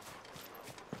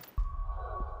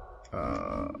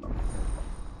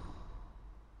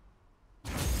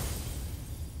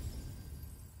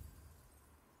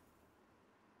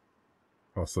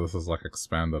 Oh, so this is like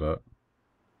expanded it.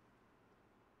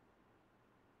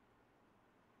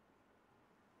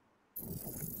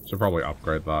 Should probably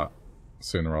upgrade that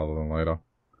sooner rather than later.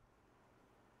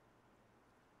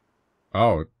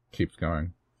 Oh, it keeps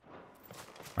going.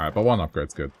 Alright, but one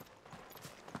upgrade's good.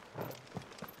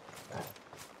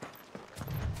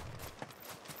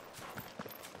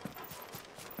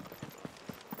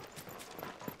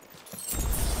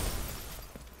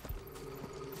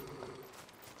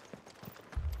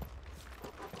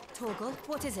 Torgal,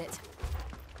 what is it?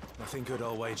 Nothing good,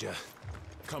 I'll wager.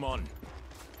 Come on.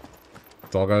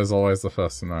 Doggo's always the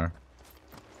first to know.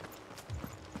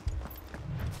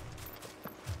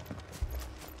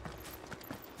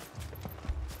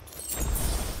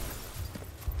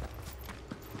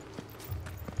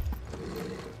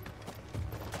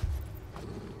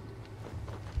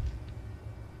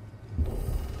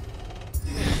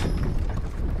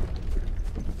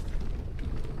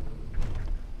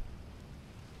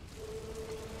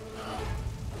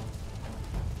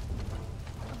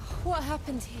 What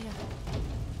happened here?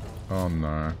 Oh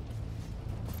no.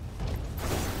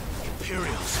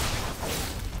 Imperials!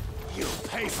 You'll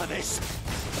pay for this!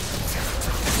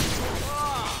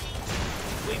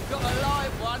 We've got a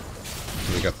live one.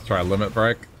 Do we get to try limit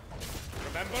break?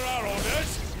 Remember our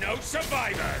orders? No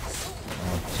survivors!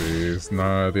 Oh jeez,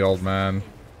 no, the old man.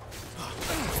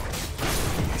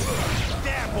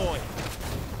 There, boy!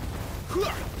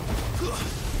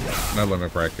 No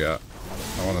limit break yet.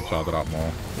 I want to charge it up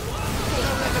more.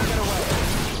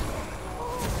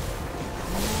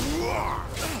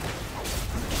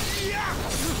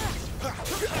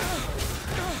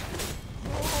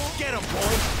 Get him,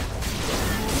 boy!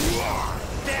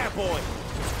 There, boy!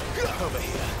 Over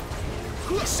here.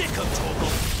 Sick of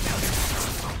Torgal!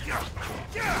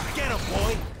 Get him,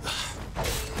 boy!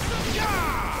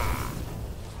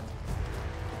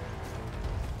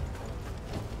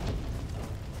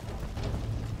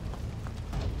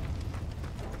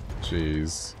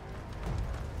 Jeez.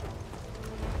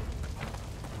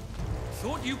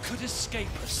 Thought you could escape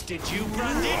us, did you,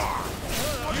 Branded?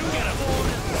 You get aboard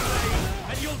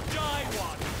and you'll die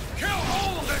one. Kill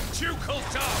all the ducal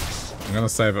dogs! I'm gonna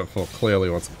save it for clearly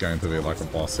what's going to be like a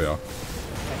boss here.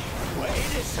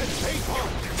 innocent people!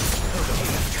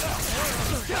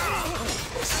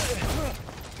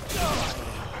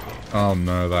 Oh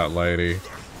no, that lady.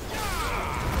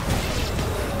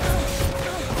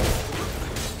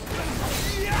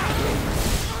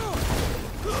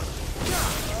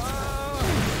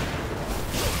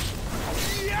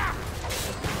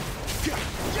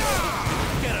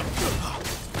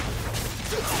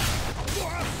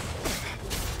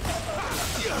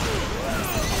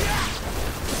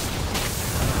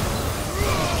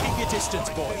 Keep your distance,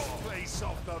 boy. Place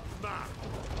off the map.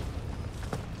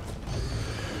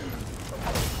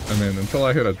 I mean, until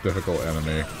I hit a difficult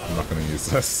enemy, I'm not gonna use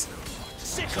this.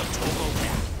 Sick of Torgo.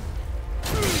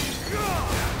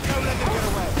 Don't let them get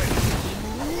away.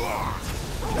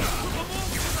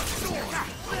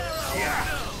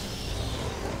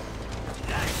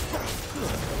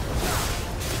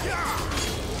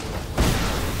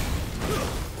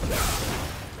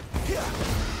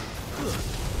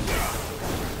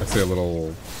 I see a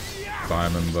little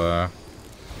diamond there.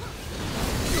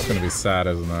 It's gonna be sad,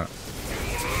 isn't it?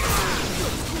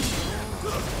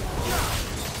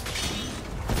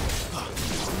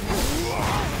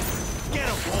 Get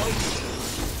him, boy.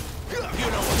 You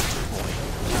know what to do, boy.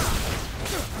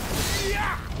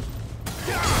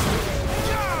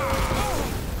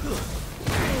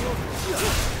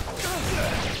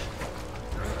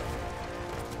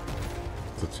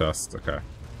 It's a chest, okay.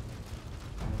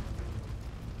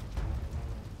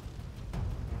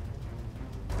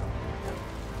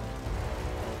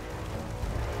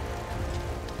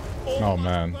 Oh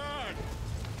man.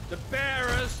 The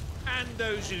bearers and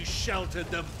those who sheltered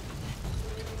them.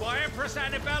 By Empress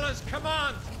Annabella's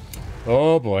command.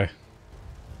 Oh boy.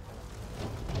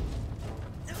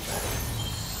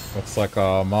 Looks like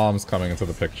our mom's coming into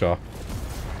the picture.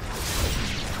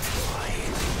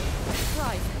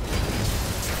 Right.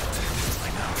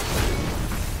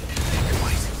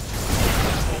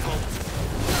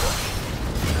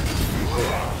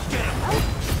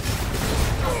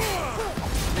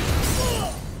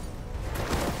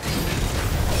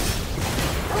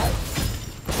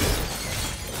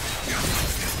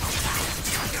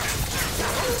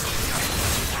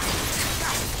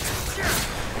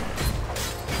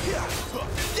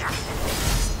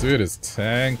 Dude is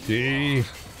tanky.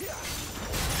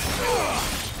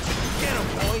 Get him,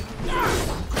 boy.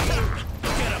 Get him.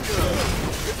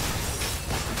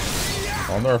 I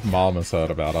wonder if Mom has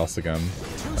heard about us again.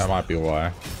 That might be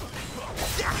why.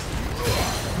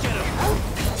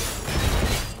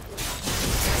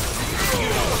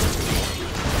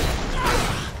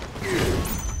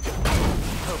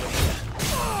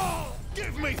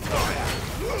 Give me fire.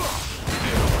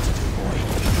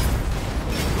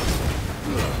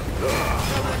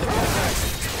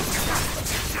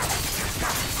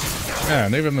 Yeah,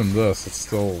 and even in this, it's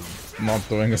still not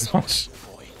doing as much.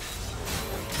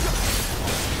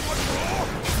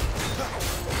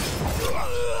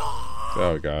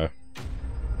 There we go.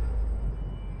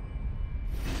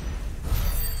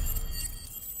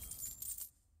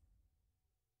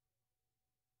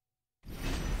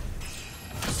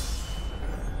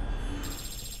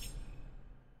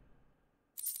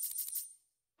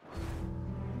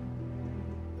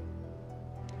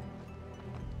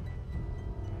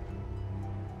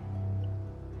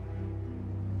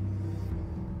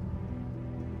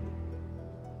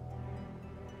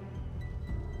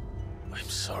 I'm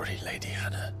sorry, Lady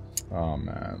Hannah. Oh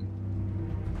man.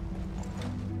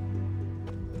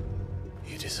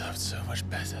 You deserved so much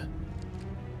better.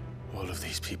 All of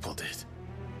these people did.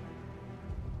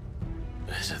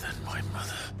 Better than my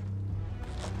mother.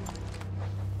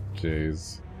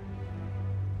 Jeez.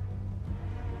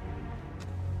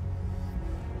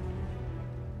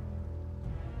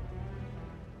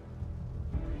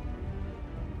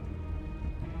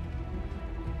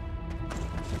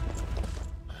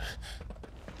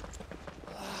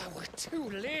 We're too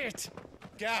late.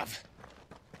 Gav.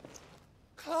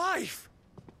 Clive.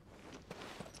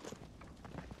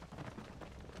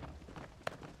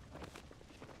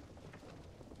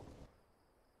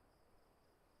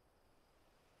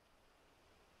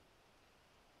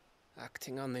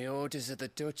 Acting on the orders of the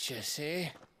Duchess, eh?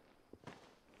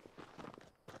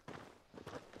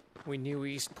 We knew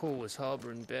Eastpool was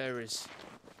harbouring bearers.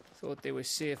 Thought they were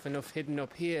safe enough hidden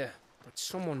up here, but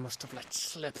someone must have let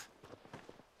slip.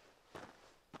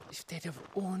 If they'd have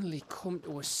only come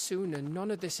to us sooner, none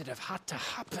of this would have had to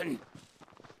happen.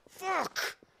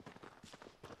 Fuck!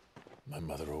 My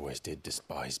mother always did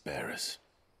despise bearers.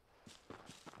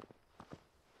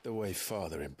 The way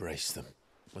Father embraced them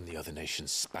when the other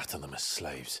nations spat on them as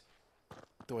slaves.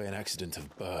 The way an accident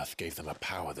of birth gave them a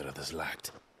power that others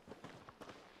lacked.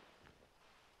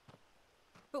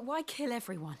 But why kill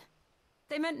everyone?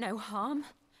 They meant no harm.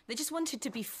 They just wanted to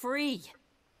be free.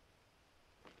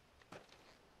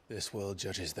 This world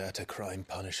judges that a crime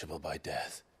punishable by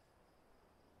death.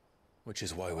 Which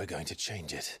is why we're going to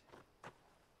change it.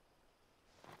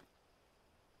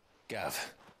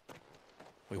 Gav,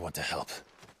 we want to help.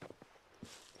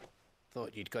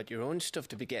 Thought you'd got your own stuff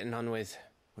to be getting on with.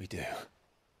 We do.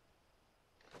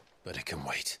 But it can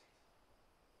wait.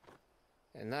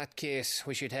 In that case,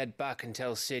 we should head back and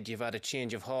tell Sid you've had a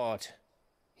change of heart.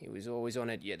 He was always on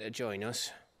it yet to join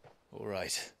us. All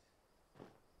right.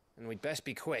 And we'd best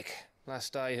be quick.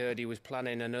 Last I heard, he was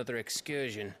planning another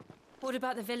excursion. What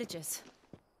about the villagers?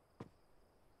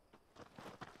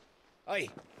 Aye.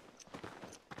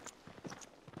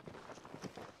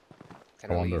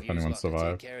 I wonder if anyone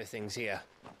survived. Take care of things here.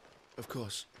 Of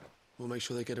course. We'll make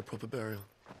sure they get a proper burial.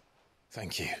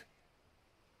 Thank you.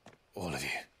 All of you.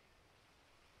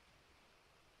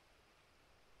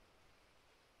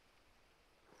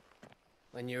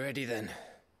 When you're ready, then.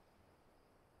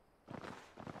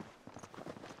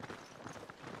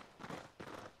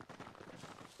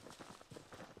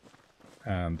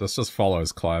 And this just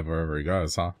follows Clive wherever he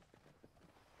goes, huh?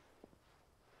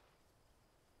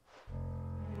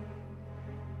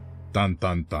 Dun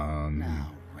dun dun.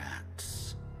 Now,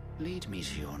 rats, lead me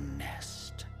to your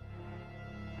nest.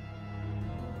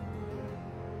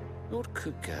 Lord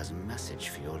Kupka has a message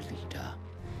for your leader.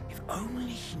 If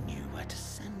only he knew where to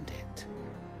send it.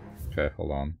 Okay,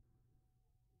 hold on.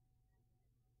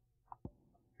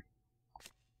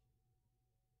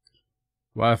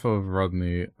 Wife of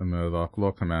Rodney Murdoch,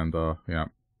 Lord Commander, yeah.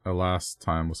 Her last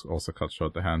time was also cut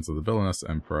short at the hands of the villainous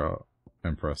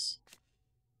Empress.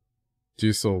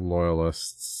 Ducal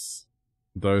loyalists,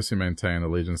 those who maintain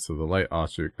allegiance to the late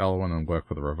Archduke Elwin and work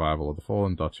for the revival of the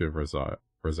fallen Duchy of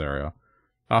Rosaria.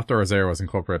 After Rosaria was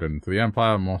incorporated into the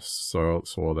Empire, most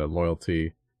swore their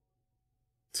loyalty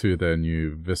to their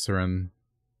new viceroy,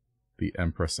 the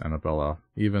Empress Annabella,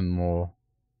 even more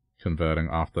converting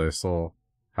after they saw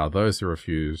how those who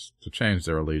refused to change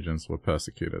their allegiance were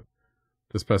persecuted.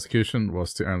 This persecution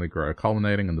was to only grow,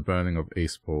 culminating in the burning of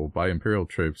Eastpool by Imperial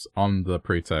troops on the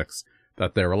pretext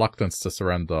that their reluctance to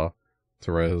surrender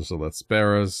to Rosalith's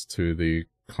bearers to the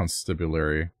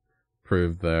constabulary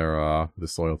proved their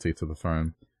disloyalty to the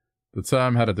throne. The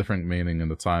term had a different meaning in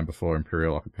the time before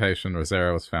Imperial occupation.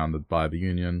 Rosaria was founded by the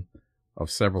union of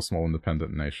several small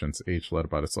independent nations, each led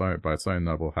by its own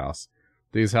noble house.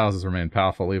 These houses remained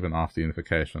powerful even after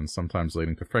unification, sometimes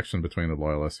leading to friction between the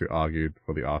loyalists who argued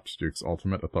for the Archduke's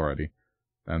ultimate authority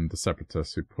and the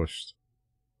separatists who pushed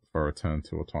for a return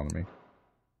to autonomy.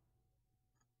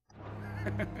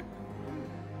 I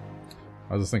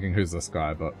was just thinking, who's this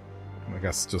guy, but I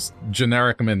guess just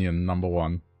generic minion number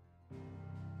one.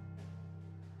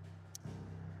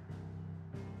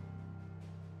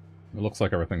 It looks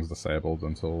like everything's disabled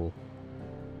until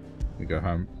we go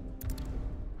home.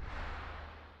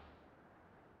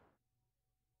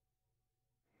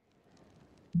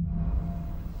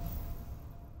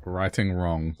 Righting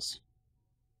wrongs.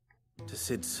 To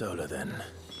Sid Solar, then.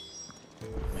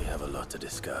 We have a lot to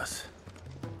discuss.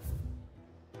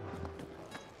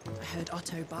 I heard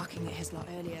Otto barking at his lot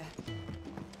earlier.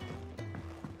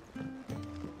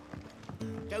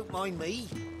 Don't mind me.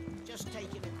 Just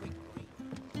taking a quick break.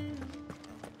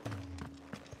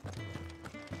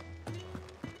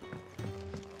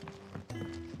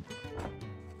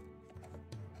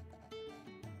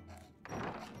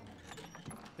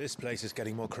 This place is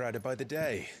getting more crowded by the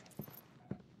day.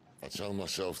 I tell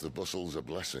myself the bustle's a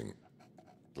blessing.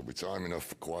 There'll be time enough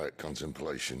for quiet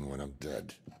contemplation when I'm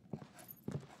dead.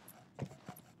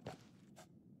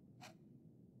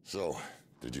 So,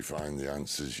 did you find the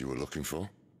answers you were looking for?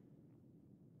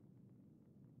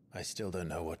 I still don't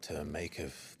know what to make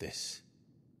of this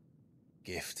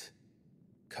gift,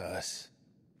 curse,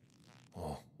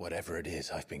 or whatever it is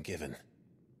I've been given.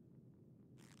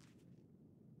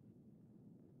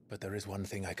 But there is one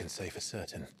thing I can say for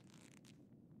certain.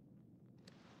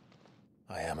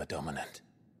 I am a dominant,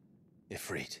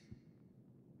 Ifrit.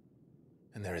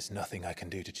 And there is nothing I can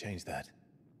do to change that.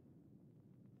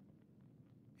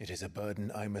 It is a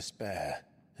burden I must bear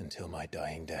until my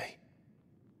dying day.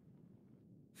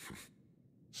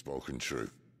 Spoken true.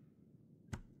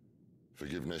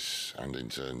 Forgiveness and in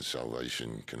turn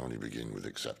salvation can only begin with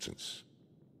acceptance.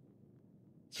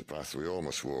 It's a path we all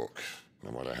must walk,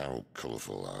 no matter how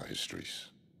colourful our histories.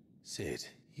 Sid,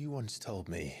 you once told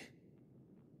me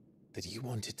that you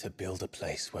wanted to build a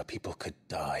place where people could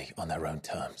die on their own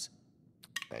terms.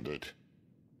 I did.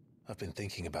 I've been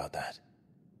thinking about that.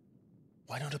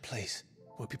 Why not a place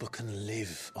where people can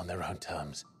live on their own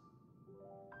terms?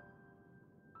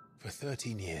 For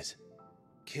 13 years,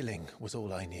 killing was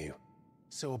all I knew.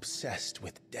 So obsessed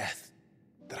with death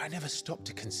that I never stopped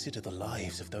to consider the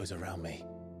lives of those around me.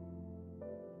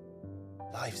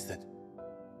 Lives that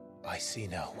I see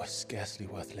now were scarcely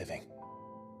worth living.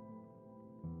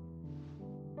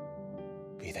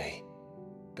 Be they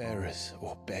bearers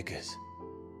or beggars,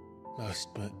 most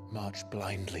but march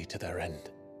blindly to their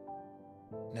end,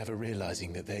 never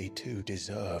realizing that they too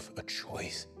deserve a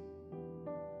choice.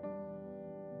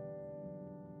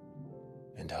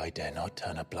 And I dare not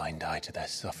turn a blind eye to their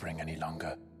suffering any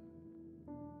longer.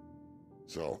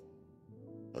 So,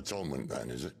 atonement then,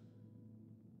 is it?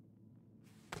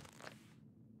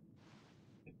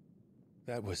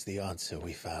 That was the answer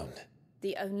we found.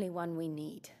 The only one we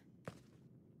need.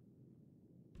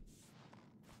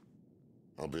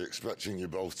 I'll be expecting you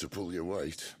both to pull your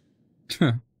weight.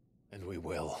 And we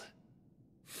will.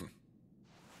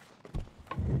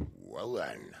 Well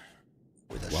then,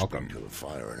 with a Welcome. sprinkle of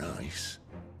fire and ice,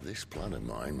 this plan of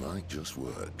mine might just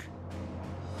work.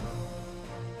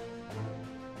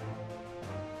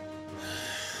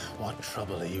 What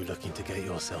trouble are you looking to get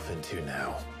yourself into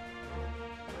now?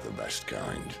 The best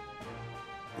kind.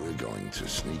 We're going to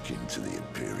sneak into the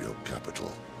Imperial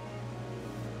capital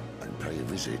and pay a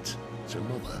visit to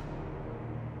Mother.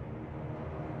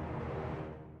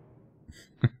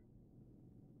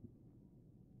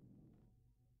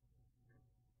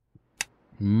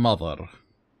 Mother.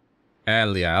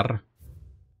 Eliar.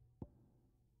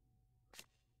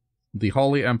 The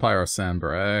Holy Empire of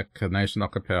Sanbreque, a nation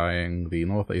occupying the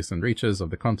northeastern reaches of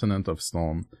the continent of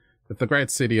Storm, with the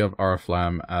great city of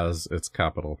Oriflamme as its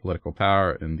capital. Political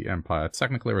power in the Empire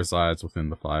technically resides within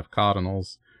the 5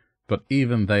 cardinals, but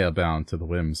even they are bound to the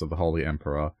whims of the Holy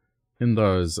Emperor in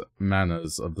those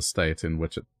manners of the state in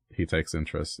which he takes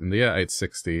interest. In the year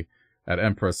 860, at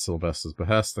Empress Sylvester's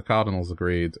behest, the cardinals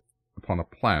agreed upon a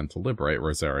plan to liberate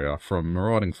Rosaria from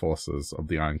marauding forces of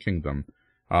the Iron Kingdom,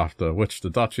 after which the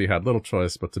duchy had little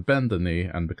choice but to bend the knee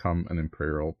and become an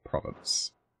imperial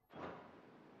province.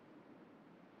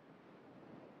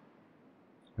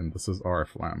 And this is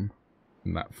Oriflamme,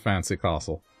 in that fancy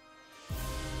castle.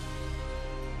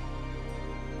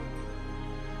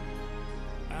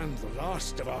 And the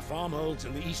last of our farmholds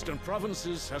in the eastern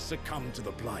provinces has succumbed to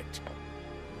the blight.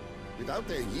 Without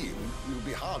their yield, we will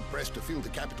be hard-pressed to fill the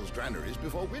capital's granaries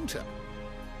before winter.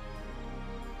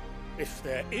 If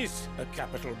there is a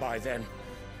capital by then,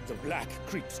 the black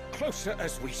creeps closer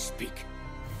as we speak.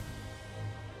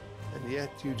 And yet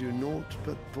you do naught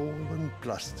but bawl and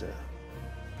bluster.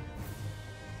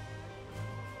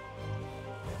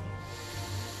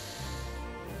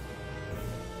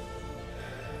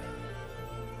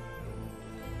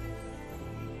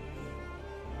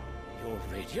 Your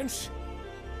Radiance?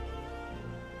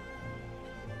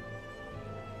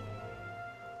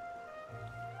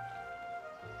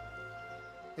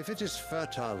 If it is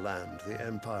fertile land the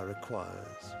Empire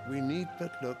acquires, we need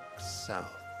but look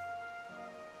south.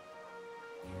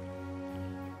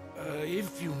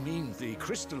 If you mean the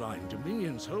crystalline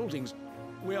Dominion's holdings,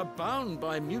 we are bound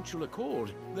by mutual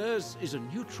accord. Theirs is a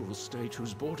neutral state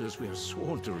whose borders we are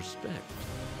sworn to respect.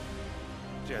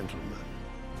 Gentlemen,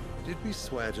 did we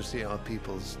swear to see our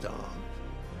people starve?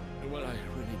 Well, I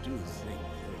really do think that...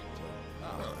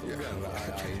 I'll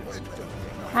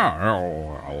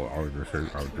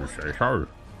just say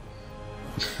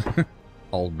so.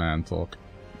 Old man talk.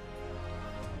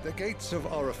 The gates of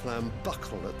Oriflamme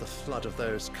buckle at the flood of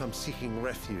those come seeking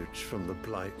refuge from the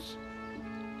blight.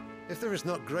 If there is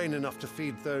not grain enough to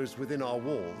feed those within our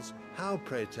walls, how,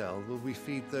 pray tell, will we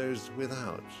feed those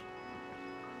without?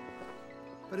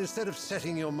 But instead of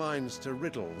setting your minds to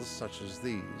riddles such as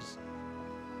these,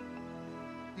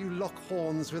 you lock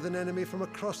horns with an enemy from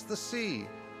across the sea,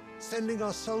 sending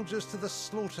our soldiers to the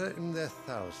slaughter in their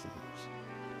thousands.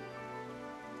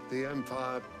 The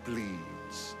Empire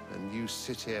bleeds, and you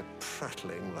sit here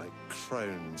prattling like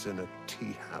crones in a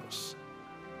tea house.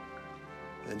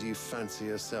 And you fancy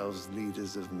yourselves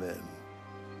leaders of men.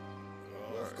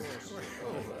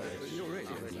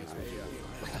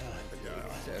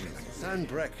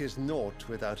 Sanbreque is naught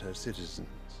without her citizens.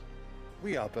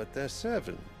 We are but their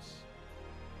servants.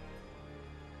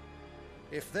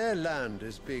 If their land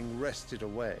is being wrested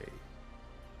away,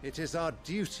 it is our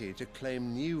duty to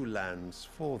claim new lands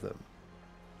for them.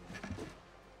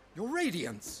 Your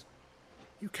Radiance!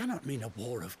 You cannot mean a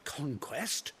war of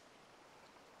conquest.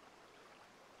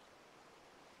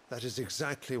 That is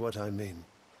exactly what I mean.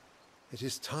 It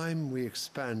is time we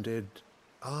expanded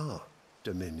our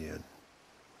dominion.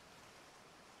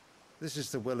 This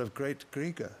is the will of great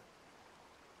Grieger.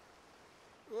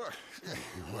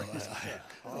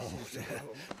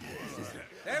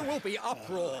 There will be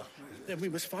uproar. Then we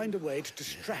must find a way to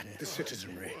distract the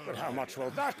citizenry. But how much will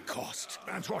that cost?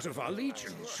 And what of our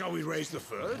legions? Shall we raise the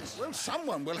furs? Well,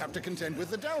 someone will have to contend with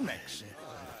the Dalmex.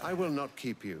 I will not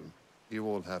keep you. You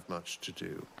all have much to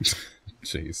do.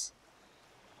 Jeez.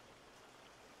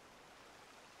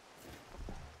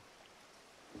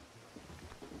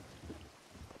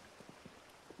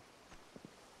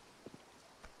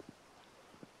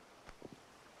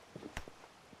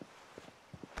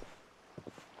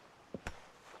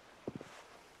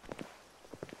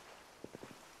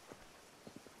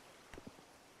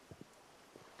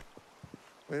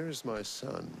 Where is my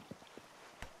son?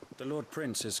 The Lord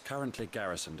Prince is currently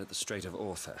garrisoned at the Strait of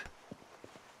Arthur.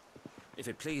 If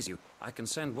it please you, I can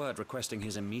send word requesting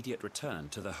his immediate return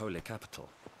to the Holy Capital.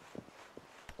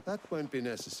 That won't be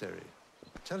necessary.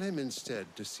 Tell him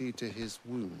instead to see to his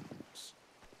wounds.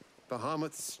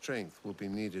 Bahamut's strength will be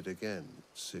needed again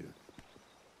soon.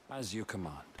 As you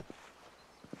command.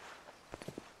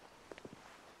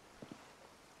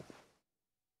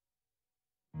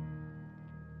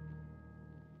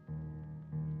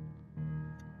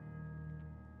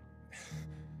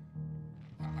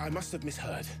 I must have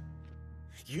misheard.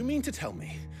 You mean to tell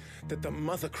me that the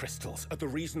mother crystals are the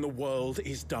reason the world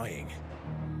is dying?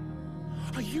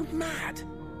 Are you mad?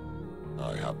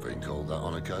 I have been called that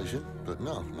on occasion, but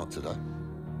no, not today.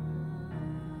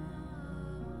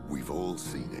 We've all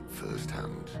seen it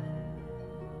firsthand.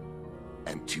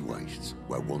 Empty wastes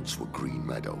where once were green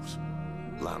meadows.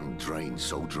 Land drained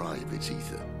so dry of its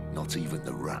ether, not even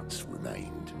the rats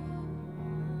remained.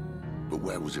 But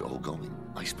where was it all going?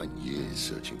 I spent years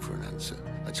searching for an answer,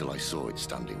 until I saw it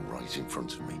standing right in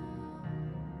front of me.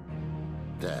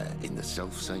 There, in the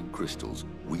self-same crystals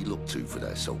we look to for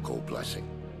their so-called blessing.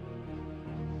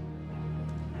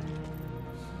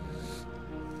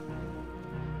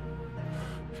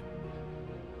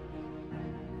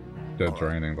 They're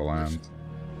draining the land.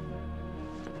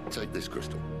 Take this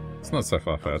crystal. It's not so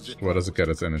far-fetched. Where does it get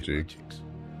its energy?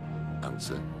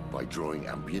 Answer, by drawing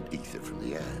ambient ether from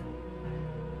the air.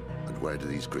 And where do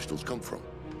these crystals come from?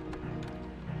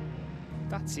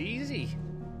 That's easy.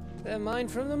 They're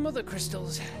mined from the mother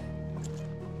crystals.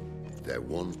 They're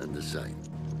one and the same.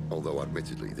 Although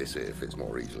admittedly this here fits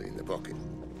more easily in the pocket.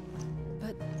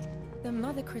 But the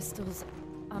mother crystals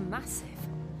are massive.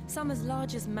 Some as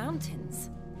large as mountains.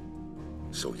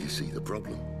 So you see the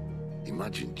problem.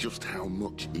 Imagine just how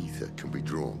much ether can be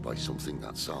drawn by something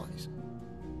that size.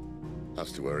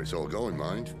 As to where it's all going,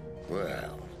 mind,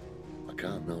 well, I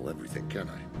can't know everything, can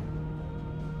I?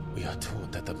 We are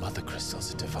taught that the mother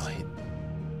crystals are divine.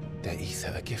 Their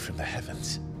ether a gift from the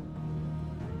heavens.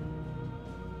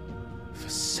 For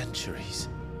centuries,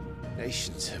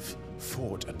 nations have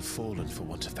fought and fallen for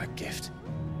want of that gift.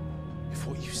 If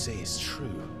what you say is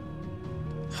true,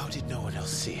 how did no one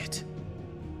else see it?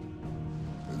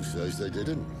 Who says they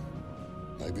didn't?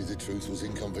 Maybe the truth was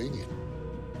inconvenient.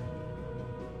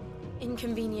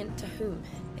 Inconvenient to whom,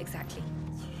 exactly?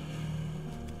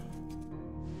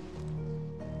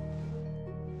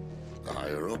 The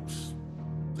higher-ups?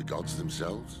 The gods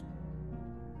themselves?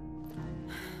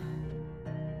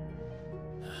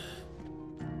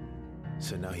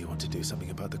 So now you want to do something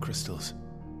about the crystals?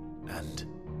 And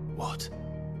what?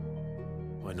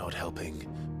 We're not helping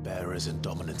bearers and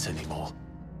dominants anymore.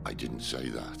 I didn't say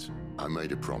that. I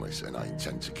made a promise and I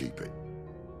intend to keep it.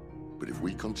 But if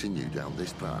we continue down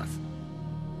this path,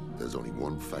 there's only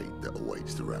one fate that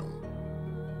awaits the realm.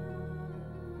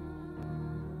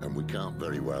 And we can't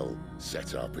very well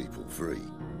set our people free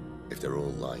if they're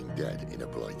all lying dead in a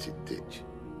blighted ditch.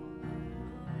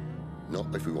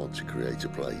 Not if we want to create a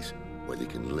place where they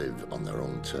can live on their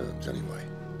own terms anyway.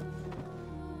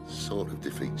 Sort of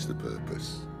defeats the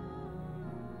purpose.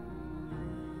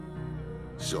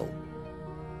 So,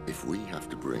 if we have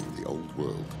to bring the old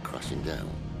world crashing down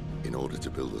in order to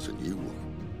build us a new one,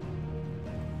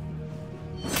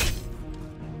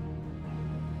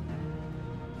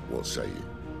 what say you?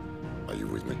 Are you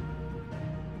with me?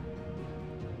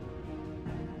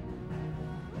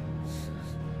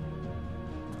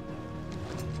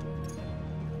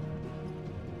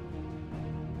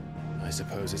 I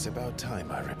suppose it's about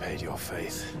time I repaid your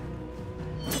faith.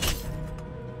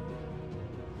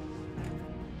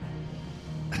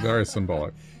 Very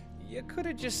symbolic. You could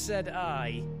have just said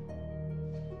aye.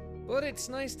 But it's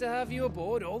nice to have you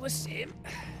aboard all the same.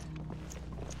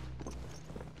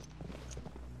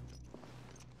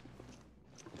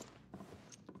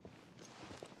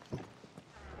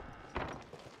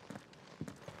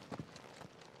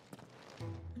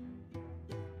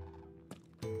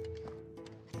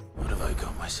 What have I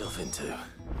got myself into?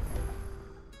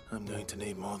 I'm going to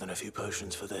need more than a few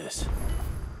potions for this.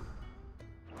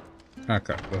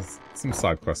 Okay, there's some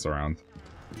side quests around.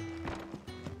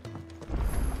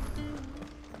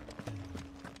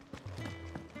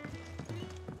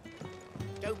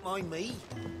 Don't mind me.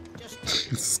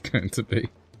 Just It's going to be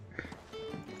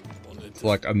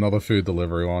like another food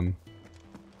delivery one.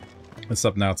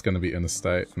 Except now it's going to be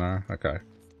interstate. No? Okay.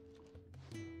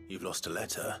 You've lost a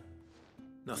letter.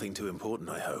 Nothing too important,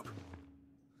 I hope.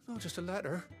 Not just a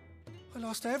letter. I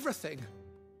lost everything.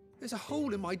 There's a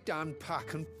hole in my damn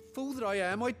pack, and fool that I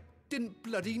am, I didn't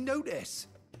bloody notice.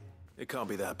 It can't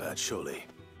be that bad, surely.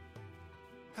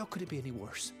 How could it be any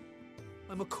worse?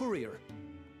 I'm a courier.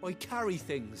 I carry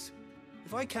things.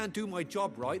 If I can't do my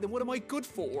job right, then what am I good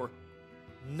for?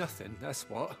 Nothing, that's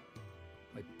what.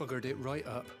 I buggered it right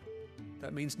up.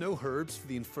 That means no herbs for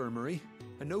the infirmary,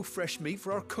 and no fresh meat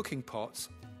for our cooking pots.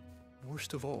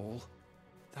 Worst of all,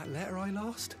 that letter I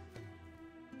lost?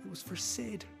 It was for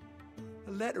Sid.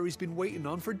 A letter he's been waiting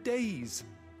on for days.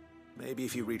 Maybe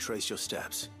if you retrace your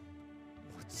steps.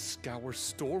 I'd scour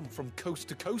Storm from coast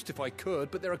to coast if I could,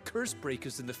 but there are curse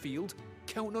breakers in the field,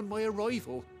 counting on my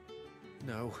arrival.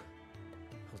 No,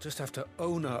 I'll just have to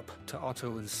own up to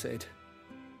Otto and Sid.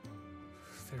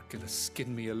 They're gonna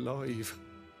skin me alive.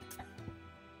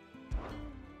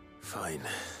 Fine.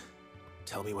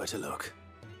 Tell me where to look.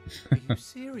 Are you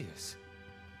serious?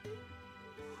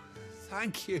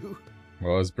 Thank you.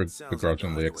 Well,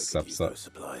 begrudgingly accepts that.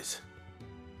 Supplies.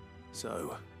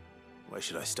 So, where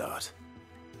should I start?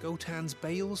 Gotan's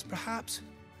bales, perhaps?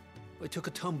 I took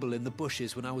a tumble in the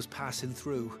bushes when I was passing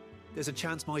through. There's a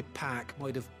chance my pack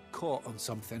might have caught on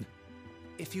something.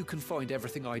 If you can find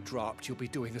everything I dropped, you'll be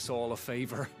doing us all a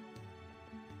favor.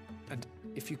 And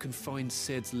if you can find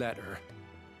Sid's letter,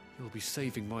 you'll be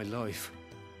saving my life.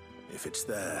 If it's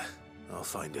there, I'll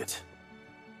find it.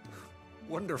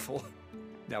 Wonderful.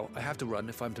 Now, I have to run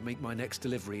if I'm to make my next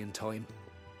delivery in time.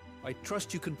 I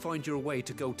trust you can find your way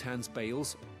to Gotan's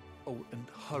bales. Oh, and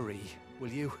hurry,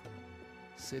 will you?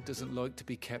 Sid doesn't like to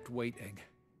be kept waiting.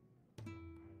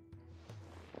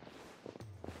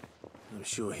 I'm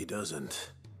sure he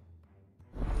doesn't.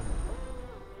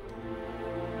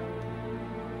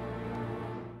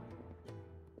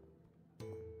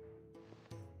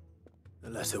 The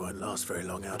letter won't last very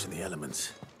long out in the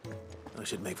elements. I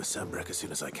should make for Sambrek as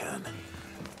soon as I can.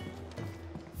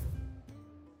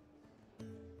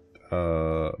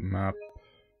 Map.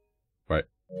 Wait.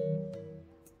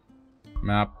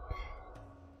 Map.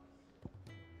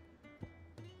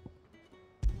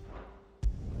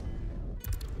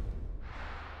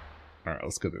 Alright,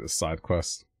 let's go do this side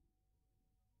quest.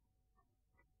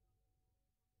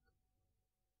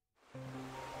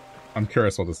 I'm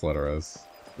curious what this letter is.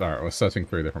 Alright, we're searching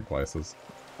 3 different places.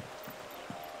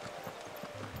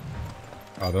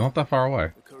 Oh, they're not that far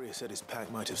away. The courier said his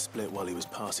pack might have split while he was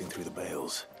passing through the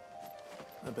bales.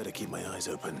 I better keep my eyes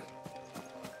open.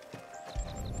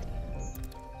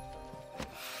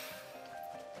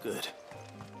 Good.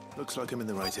 Looks like I'm in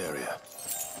the right area.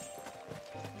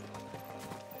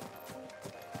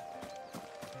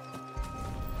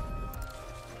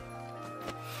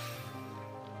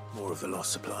 More of the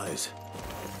lost supplies.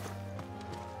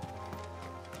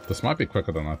 This might be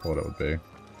quicker than I thought it would be.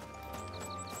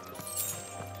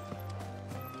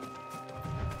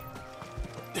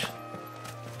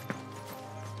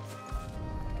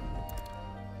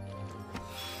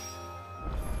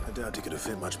 I doubt he could have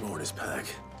fit much more in his pack.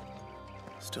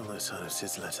 Still no sign of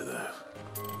Sid's letter, though.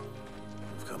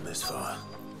 We've come this far.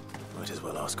 Might as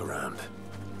well ask around.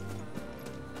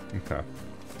 Okay.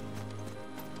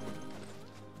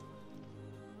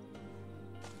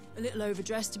 A little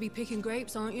overdressed to be picking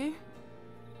grapes, aren't you?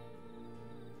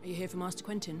 Are you here for Master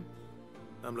Quentin?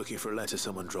 I'm looking for a letter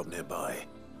someone dropped nearby.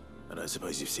 I don't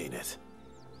suppose you've seen it.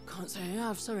 Can't say I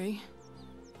have, sorry.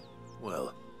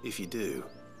 Well, if you do...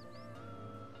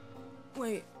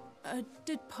 Wait, I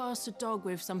did pass a dog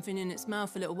with something in its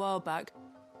mouth a little while back.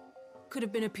 Could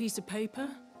have been a piece of paper.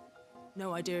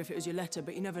 No idea if it was your letter,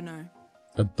 but you never know.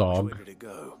 A dog? Where did it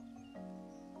go?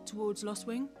 Towards Lost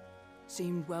Wing.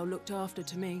 Seemed well looked after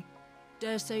to me.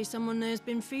 Dare say someone there's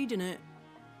been feeding it.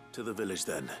 To the village,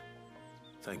 then.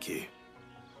 Thank you.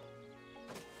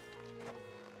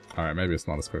 Alright, maybe it's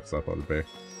not as quick as I thought it'd be.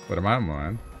 But am I on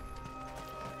mine?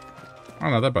 Oh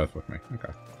no, they're both with me.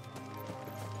 Okay.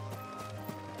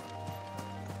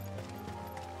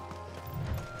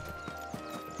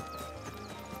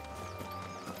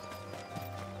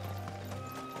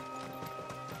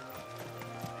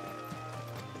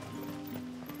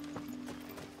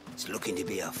 It's looking to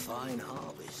be a fine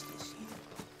harvest this year.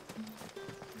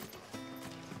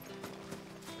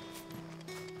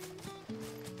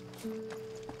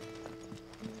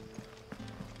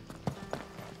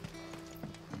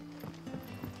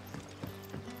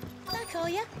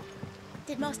 you?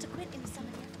 Did Master Quentin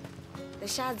summon you? The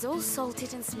shad's all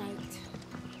salted and smoked.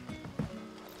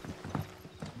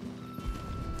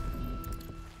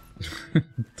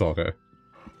 Doggo.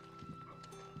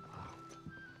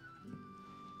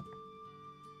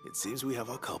 It seems we have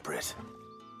our culprit.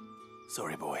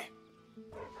 Sorry, boy.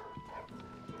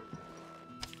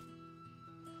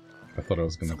 I thought I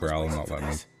was gonna growl and not let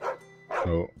me.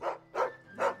 Oh.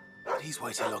 He's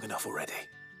waited long enough already.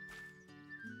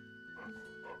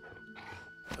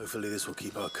 Hopefully this will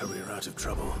keep our courier out of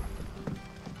trouble.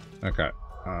 Okay.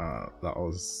 That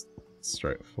was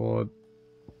straightforward.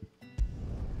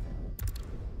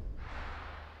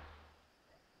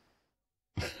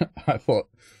 I thought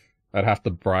I'd have to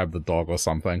bribe the dog or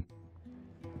something.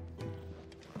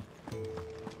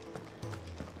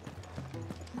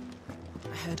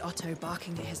 I heard Otto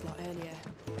barking at his lot earlier.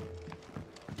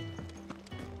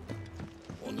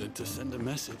 Wanted to send a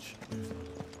message.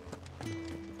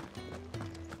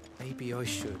 Maybe I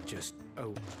should just...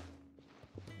 Oh,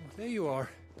 there you are.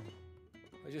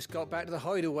 I just got back to the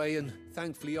hideaway and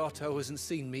thankfully Otto hasn't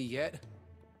seen me yet.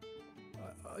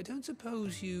 I don't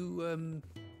suppose you,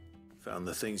 Found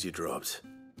the things you dropped.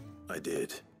 I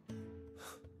did.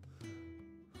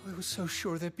 I was so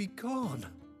sure they'd be gone.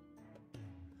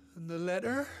 And the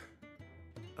letter?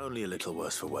 Only a little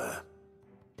worse for wear.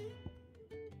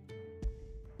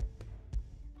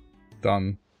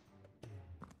 Done.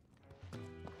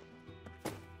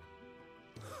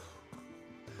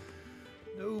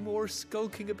 No more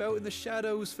skulking about in the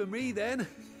shadows for me then.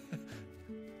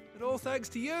 And all thanks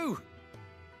to you.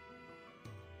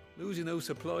 Losing those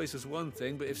supplies was one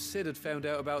thing, but if Sid had found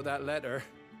out about that letter...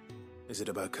 Is it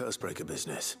about Cursebreaker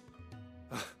business?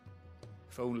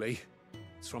 If only.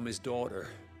 It's from his daughter.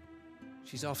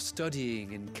 She's off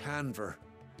studying in Canver,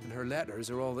 and her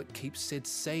letters are all that keeps Sid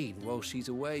sane while she's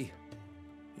away.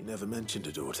 He never mentioned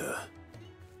a daughter.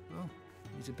 Well,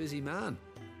 he's a busy man.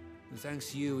 And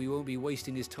thanks to you, he won't be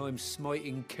wasting his time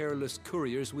smiting careless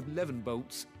couriers with levin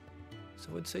boats.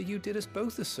 So I'd say you did us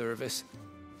both a service.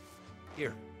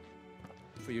 Here,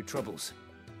 for your troubles.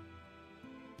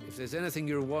 If there's anything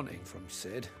you're wanting from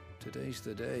Sid, today's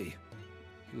the day.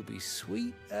 He'll be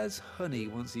sweet as honey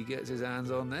once he gets his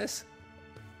hands on this.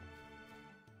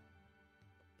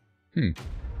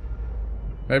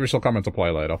 Maybe she'll come into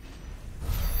play later.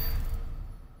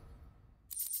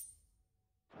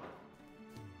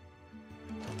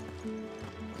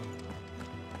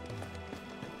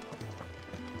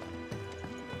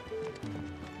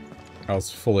 I was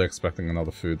fully expecting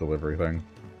another food delivery thing.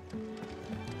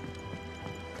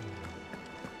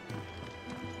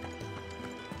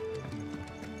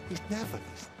 He'd never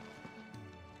listen.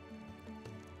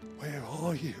 Where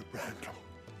are you, Randall?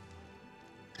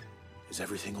 Is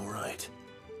everything all right?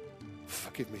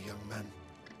 Forgive me, young man.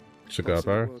 Should go,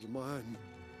 Barry.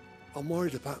 I'm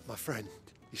worried about my friend,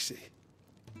 you see.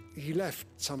 He left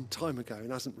some time ago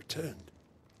and hasn't returned.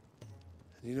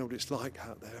 And you know what it's like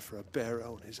out there for a bearer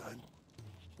on his own.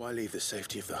 Why leave the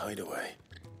safety of the hideaway?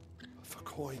 For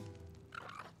coin.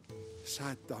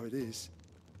 Sad though it is,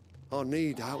 our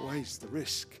need outweighs the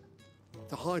risk.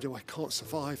 The hideaway can't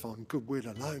survive on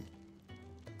goodwill alone.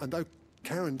 And though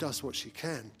Karen does what she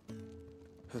can,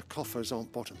 her coffers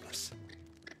aren't bottomless.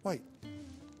 Wait,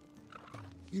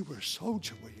 you were a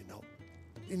soldier, were you not?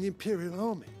 In the Imperial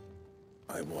Army?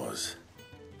 I was.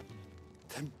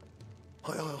 Then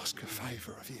I ask a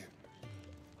favour of you.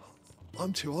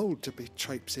 I'm too old to be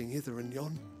traipsing hither and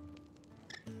yon.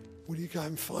 Will you go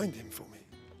and find him for me?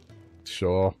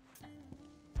 Sure.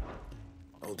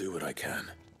 I'll do what I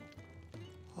can.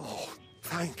 Oh,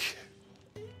 thank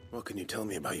you. What can you tell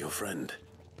me about your friend?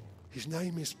 His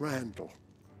name is Randall,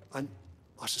 and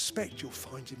I suspect you'll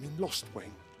find him in Lost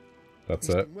Wing. That's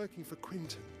He's it. been working for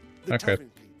Quentin, the Okay.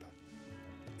 tavern keeper.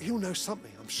 He'll know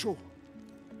something, I'm sure.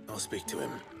 I'll speak to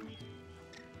him.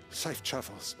 Safe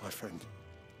travels, my friend.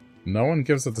 No one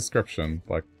gives a description,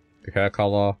 like the hair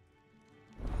color,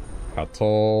 how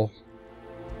tall.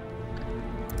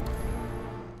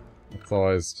 It's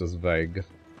always just vague.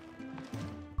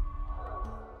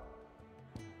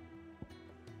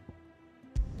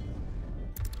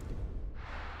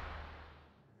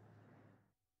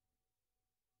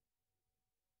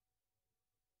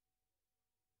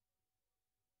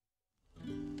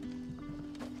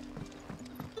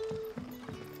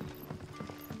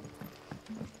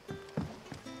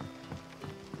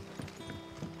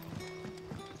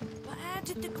 But how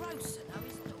did the grocer know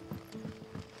his dog?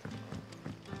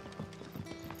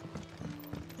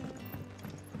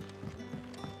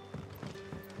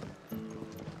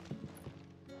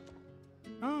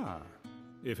 Ah,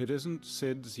 if it isn't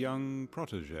Sid's young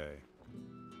protege.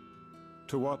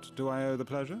 To what do I owe the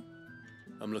pleasure?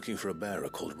 I'm looking for a bearer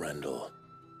called Randall.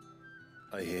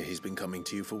 I hear he's been coming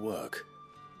to you for work.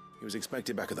 He was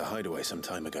expected back at the hideaway some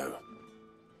time ago.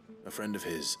 A friend of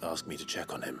his asked me to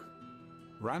check on him.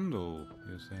 Randall,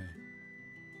 you say?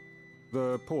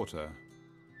 The porter?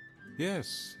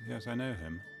 Yes, I know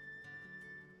him.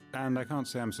 And I can't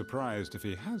say I'm surprised if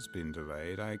he has been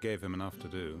delayed. I gave him enough to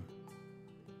do.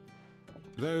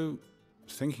 Though,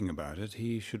 thinking about it,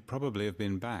 he should probably have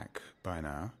been back by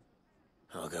now.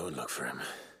 I'll go and look for him.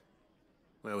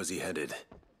 Where was he headed?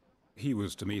 He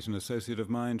was to meet an associate of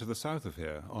mine to the south of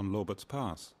here, on Lorbert's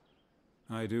Pass.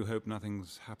 I do hope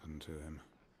nothing's happened to him.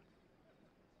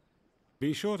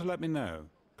 Be sure to let me know,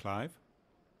 Clive.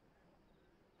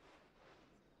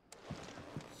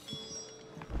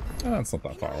 Oh, it's not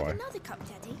that far away. Another cup,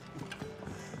 Daddy.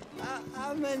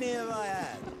 How many have I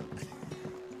had?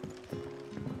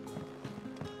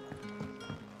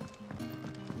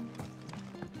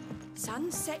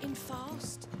 Sun's setting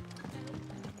fast.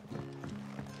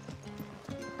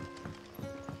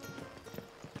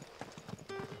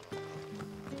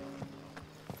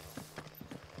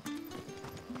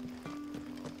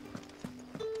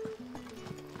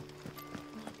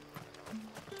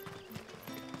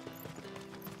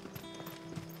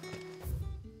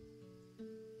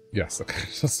 Yes, okay,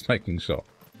 just making sure.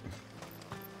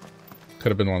 Could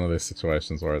have been one of those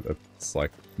situations where it's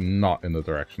like not in the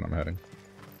direction I'm heading.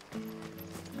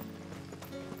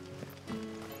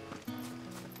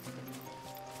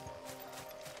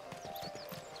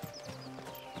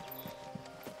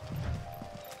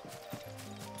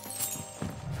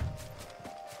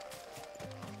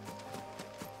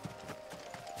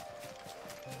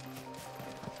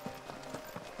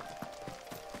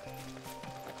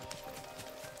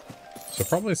 Should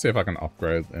probably see if I can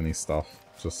upgrade any stuff.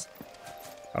 Just,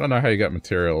 I don't know how you get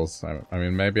materials. I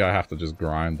mean, maybe I have to just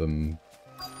grind and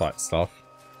fight stuff.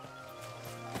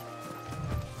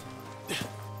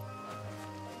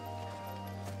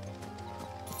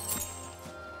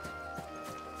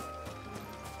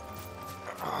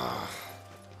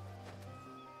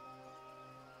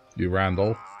 You,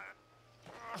 Randall?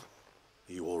 Are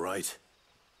you alright?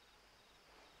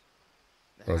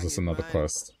 Or is this another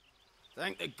quest?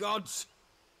 Thank the gods.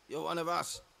 You're one of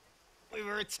us. We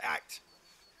were attacked.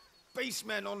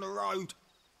 Beastmen on the road.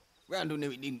 Randall knew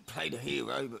he didn't play the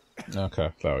hero, but...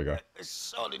 Okay, there we go. The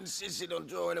sod insisted on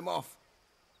drawing him off.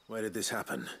 Where did this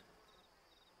happen?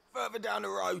 Further down the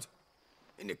road.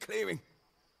 In the clearing.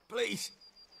 Please.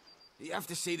 You have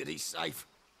to see that he's safe.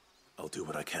 I'll do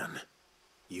what I can.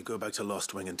 You go back to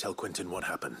Lost Wing and tell Quentin what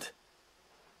happened.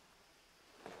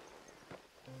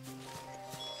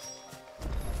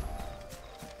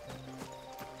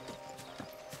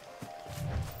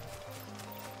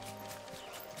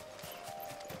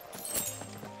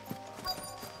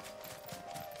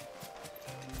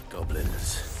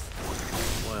 Goblins.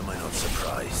 Why am I not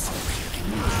surprised?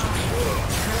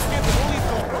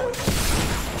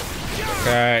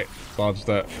 Okay, dodged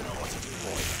it.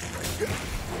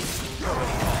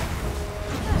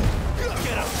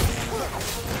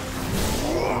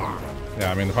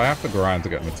 Yeah, I mean, if I have to grind to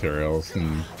get materials,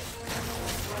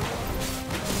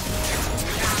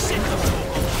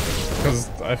 because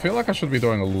I feel like I should be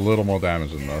doing a little more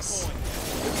damage in this.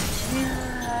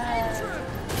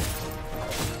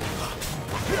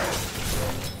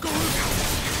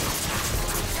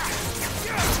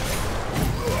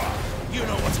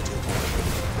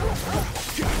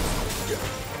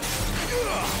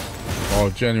 Oh,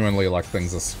 genuinely like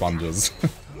things are sponges.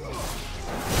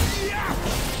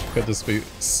 Could this be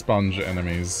sponge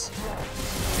enemies?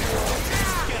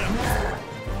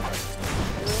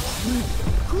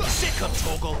 Sick of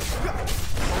Toggle.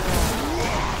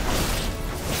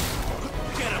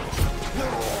 Get him.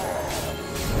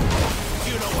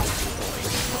 You know what to do,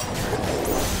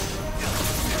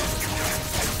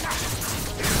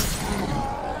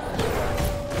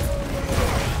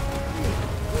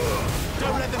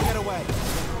 don't let them get away.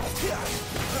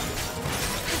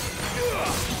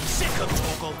 Sick of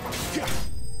Toggle.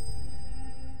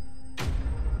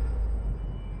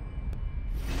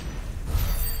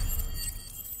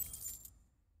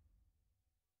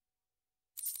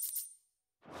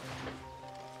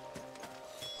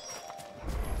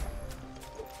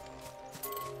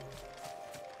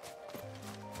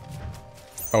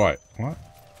 Oh wait, what?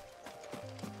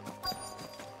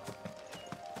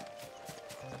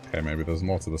 Okay, maybe there's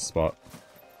more to the spot.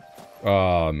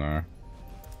 Oh no.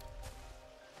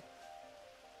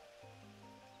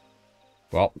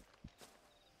 Well.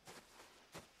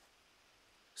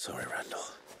 Sorry, Randall.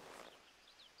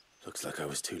 Looks like I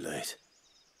was too late.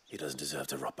 He doesn't deserve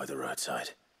to rot by the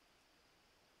roadside.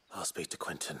 I'll speak to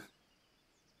Quentin.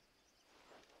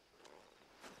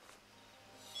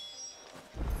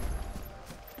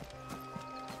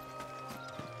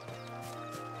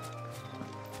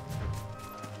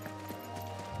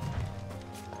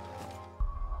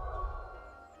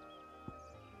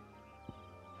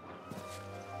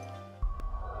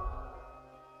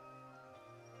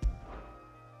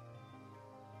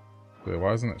 Wait,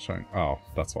 why isn't it showing? Oh,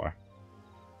 that's why.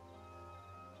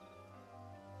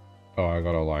 Oh, I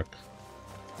gotta, like,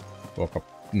 look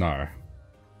up. No.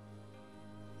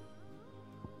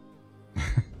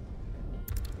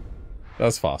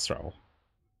 That's fast travel.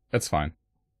 It's fine.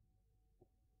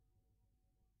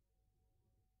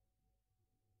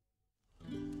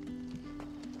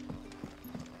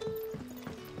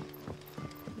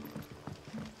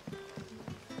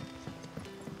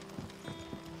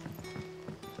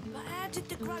 But how did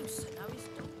the grocer know his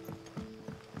dog?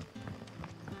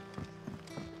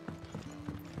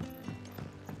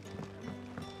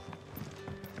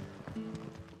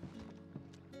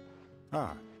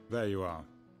 Ah, there you are.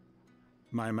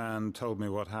 My man told me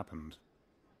what happened.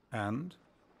 And?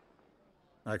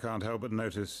 I can't help but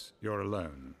notice you're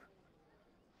alone.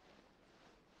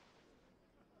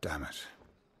 Damn it.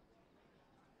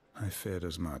 I feared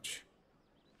as much.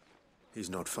 He's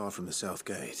not far from the South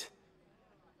Gate.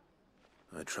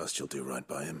 I trust you'll do right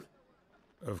by him.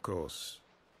 Of course.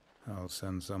 I'll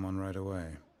send someone right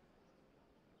away.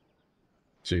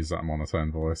 Jeez, that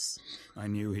monotone voice. I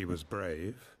knew he was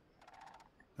brave.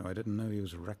 No, I didn't know he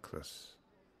was reckless.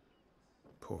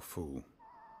 Poor fool.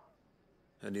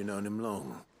 And you known him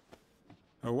long?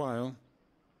 A while.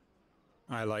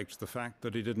 I liked the fact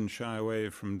that he didn't shy away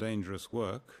from dangerous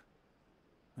work.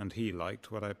 And he liked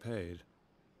what I paid.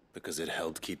 Because it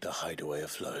helped keep the hideaway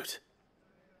afloat.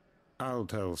 I'll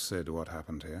tell Sid what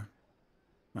happened here.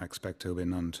 I expect he'll be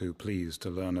none too pleased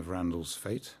to learn of Randall's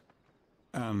fate.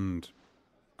 And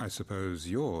I suppose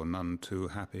you're none too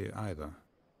happy either.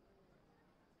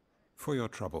 For your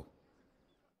trouble.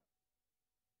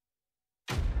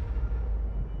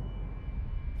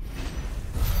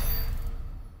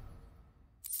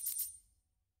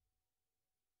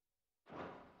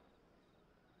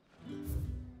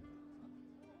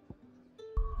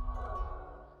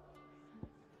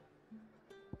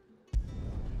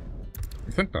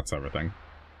 I think that's everything.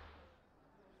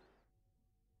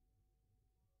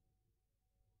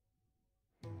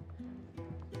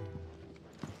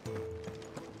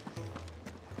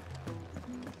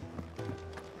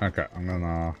 Okay, I'm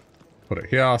gonna put it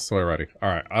here so we're ready.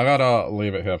 Alright, I gotta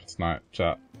leave it here for tonight,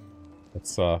 chat.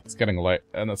 It's getting late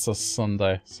and it's a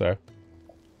Sunday, so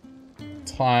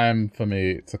time for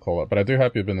me to call it. But I do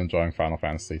hope you've been enjoying Final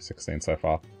Fantasy XVI so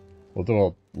far. We'll do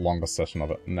a longer session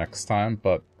of it next time,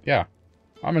 but yeah,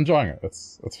 I'm enjoying it.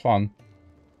 It's fun.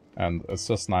 And it's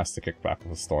just nice to kick back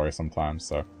with a story sometimes,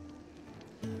 so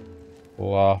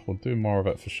we'll do more of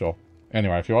it for sure.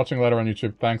 Anyway, if you're watching later on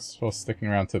YouTube, thanks for sticking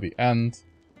around to the end.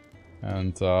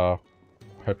 And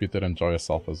hope you did enjoy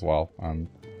yourself as well. And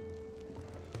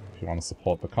if you want to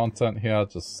support the content here,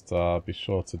 just be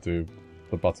sure to do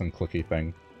the button clicky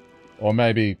thing. Or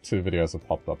maybe 2 videos have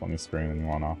popped up on your screen and you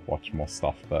want to watch more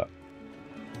stuff that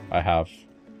I have.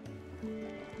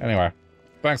 Anyway,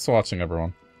 thanks for watching,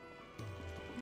 everyone.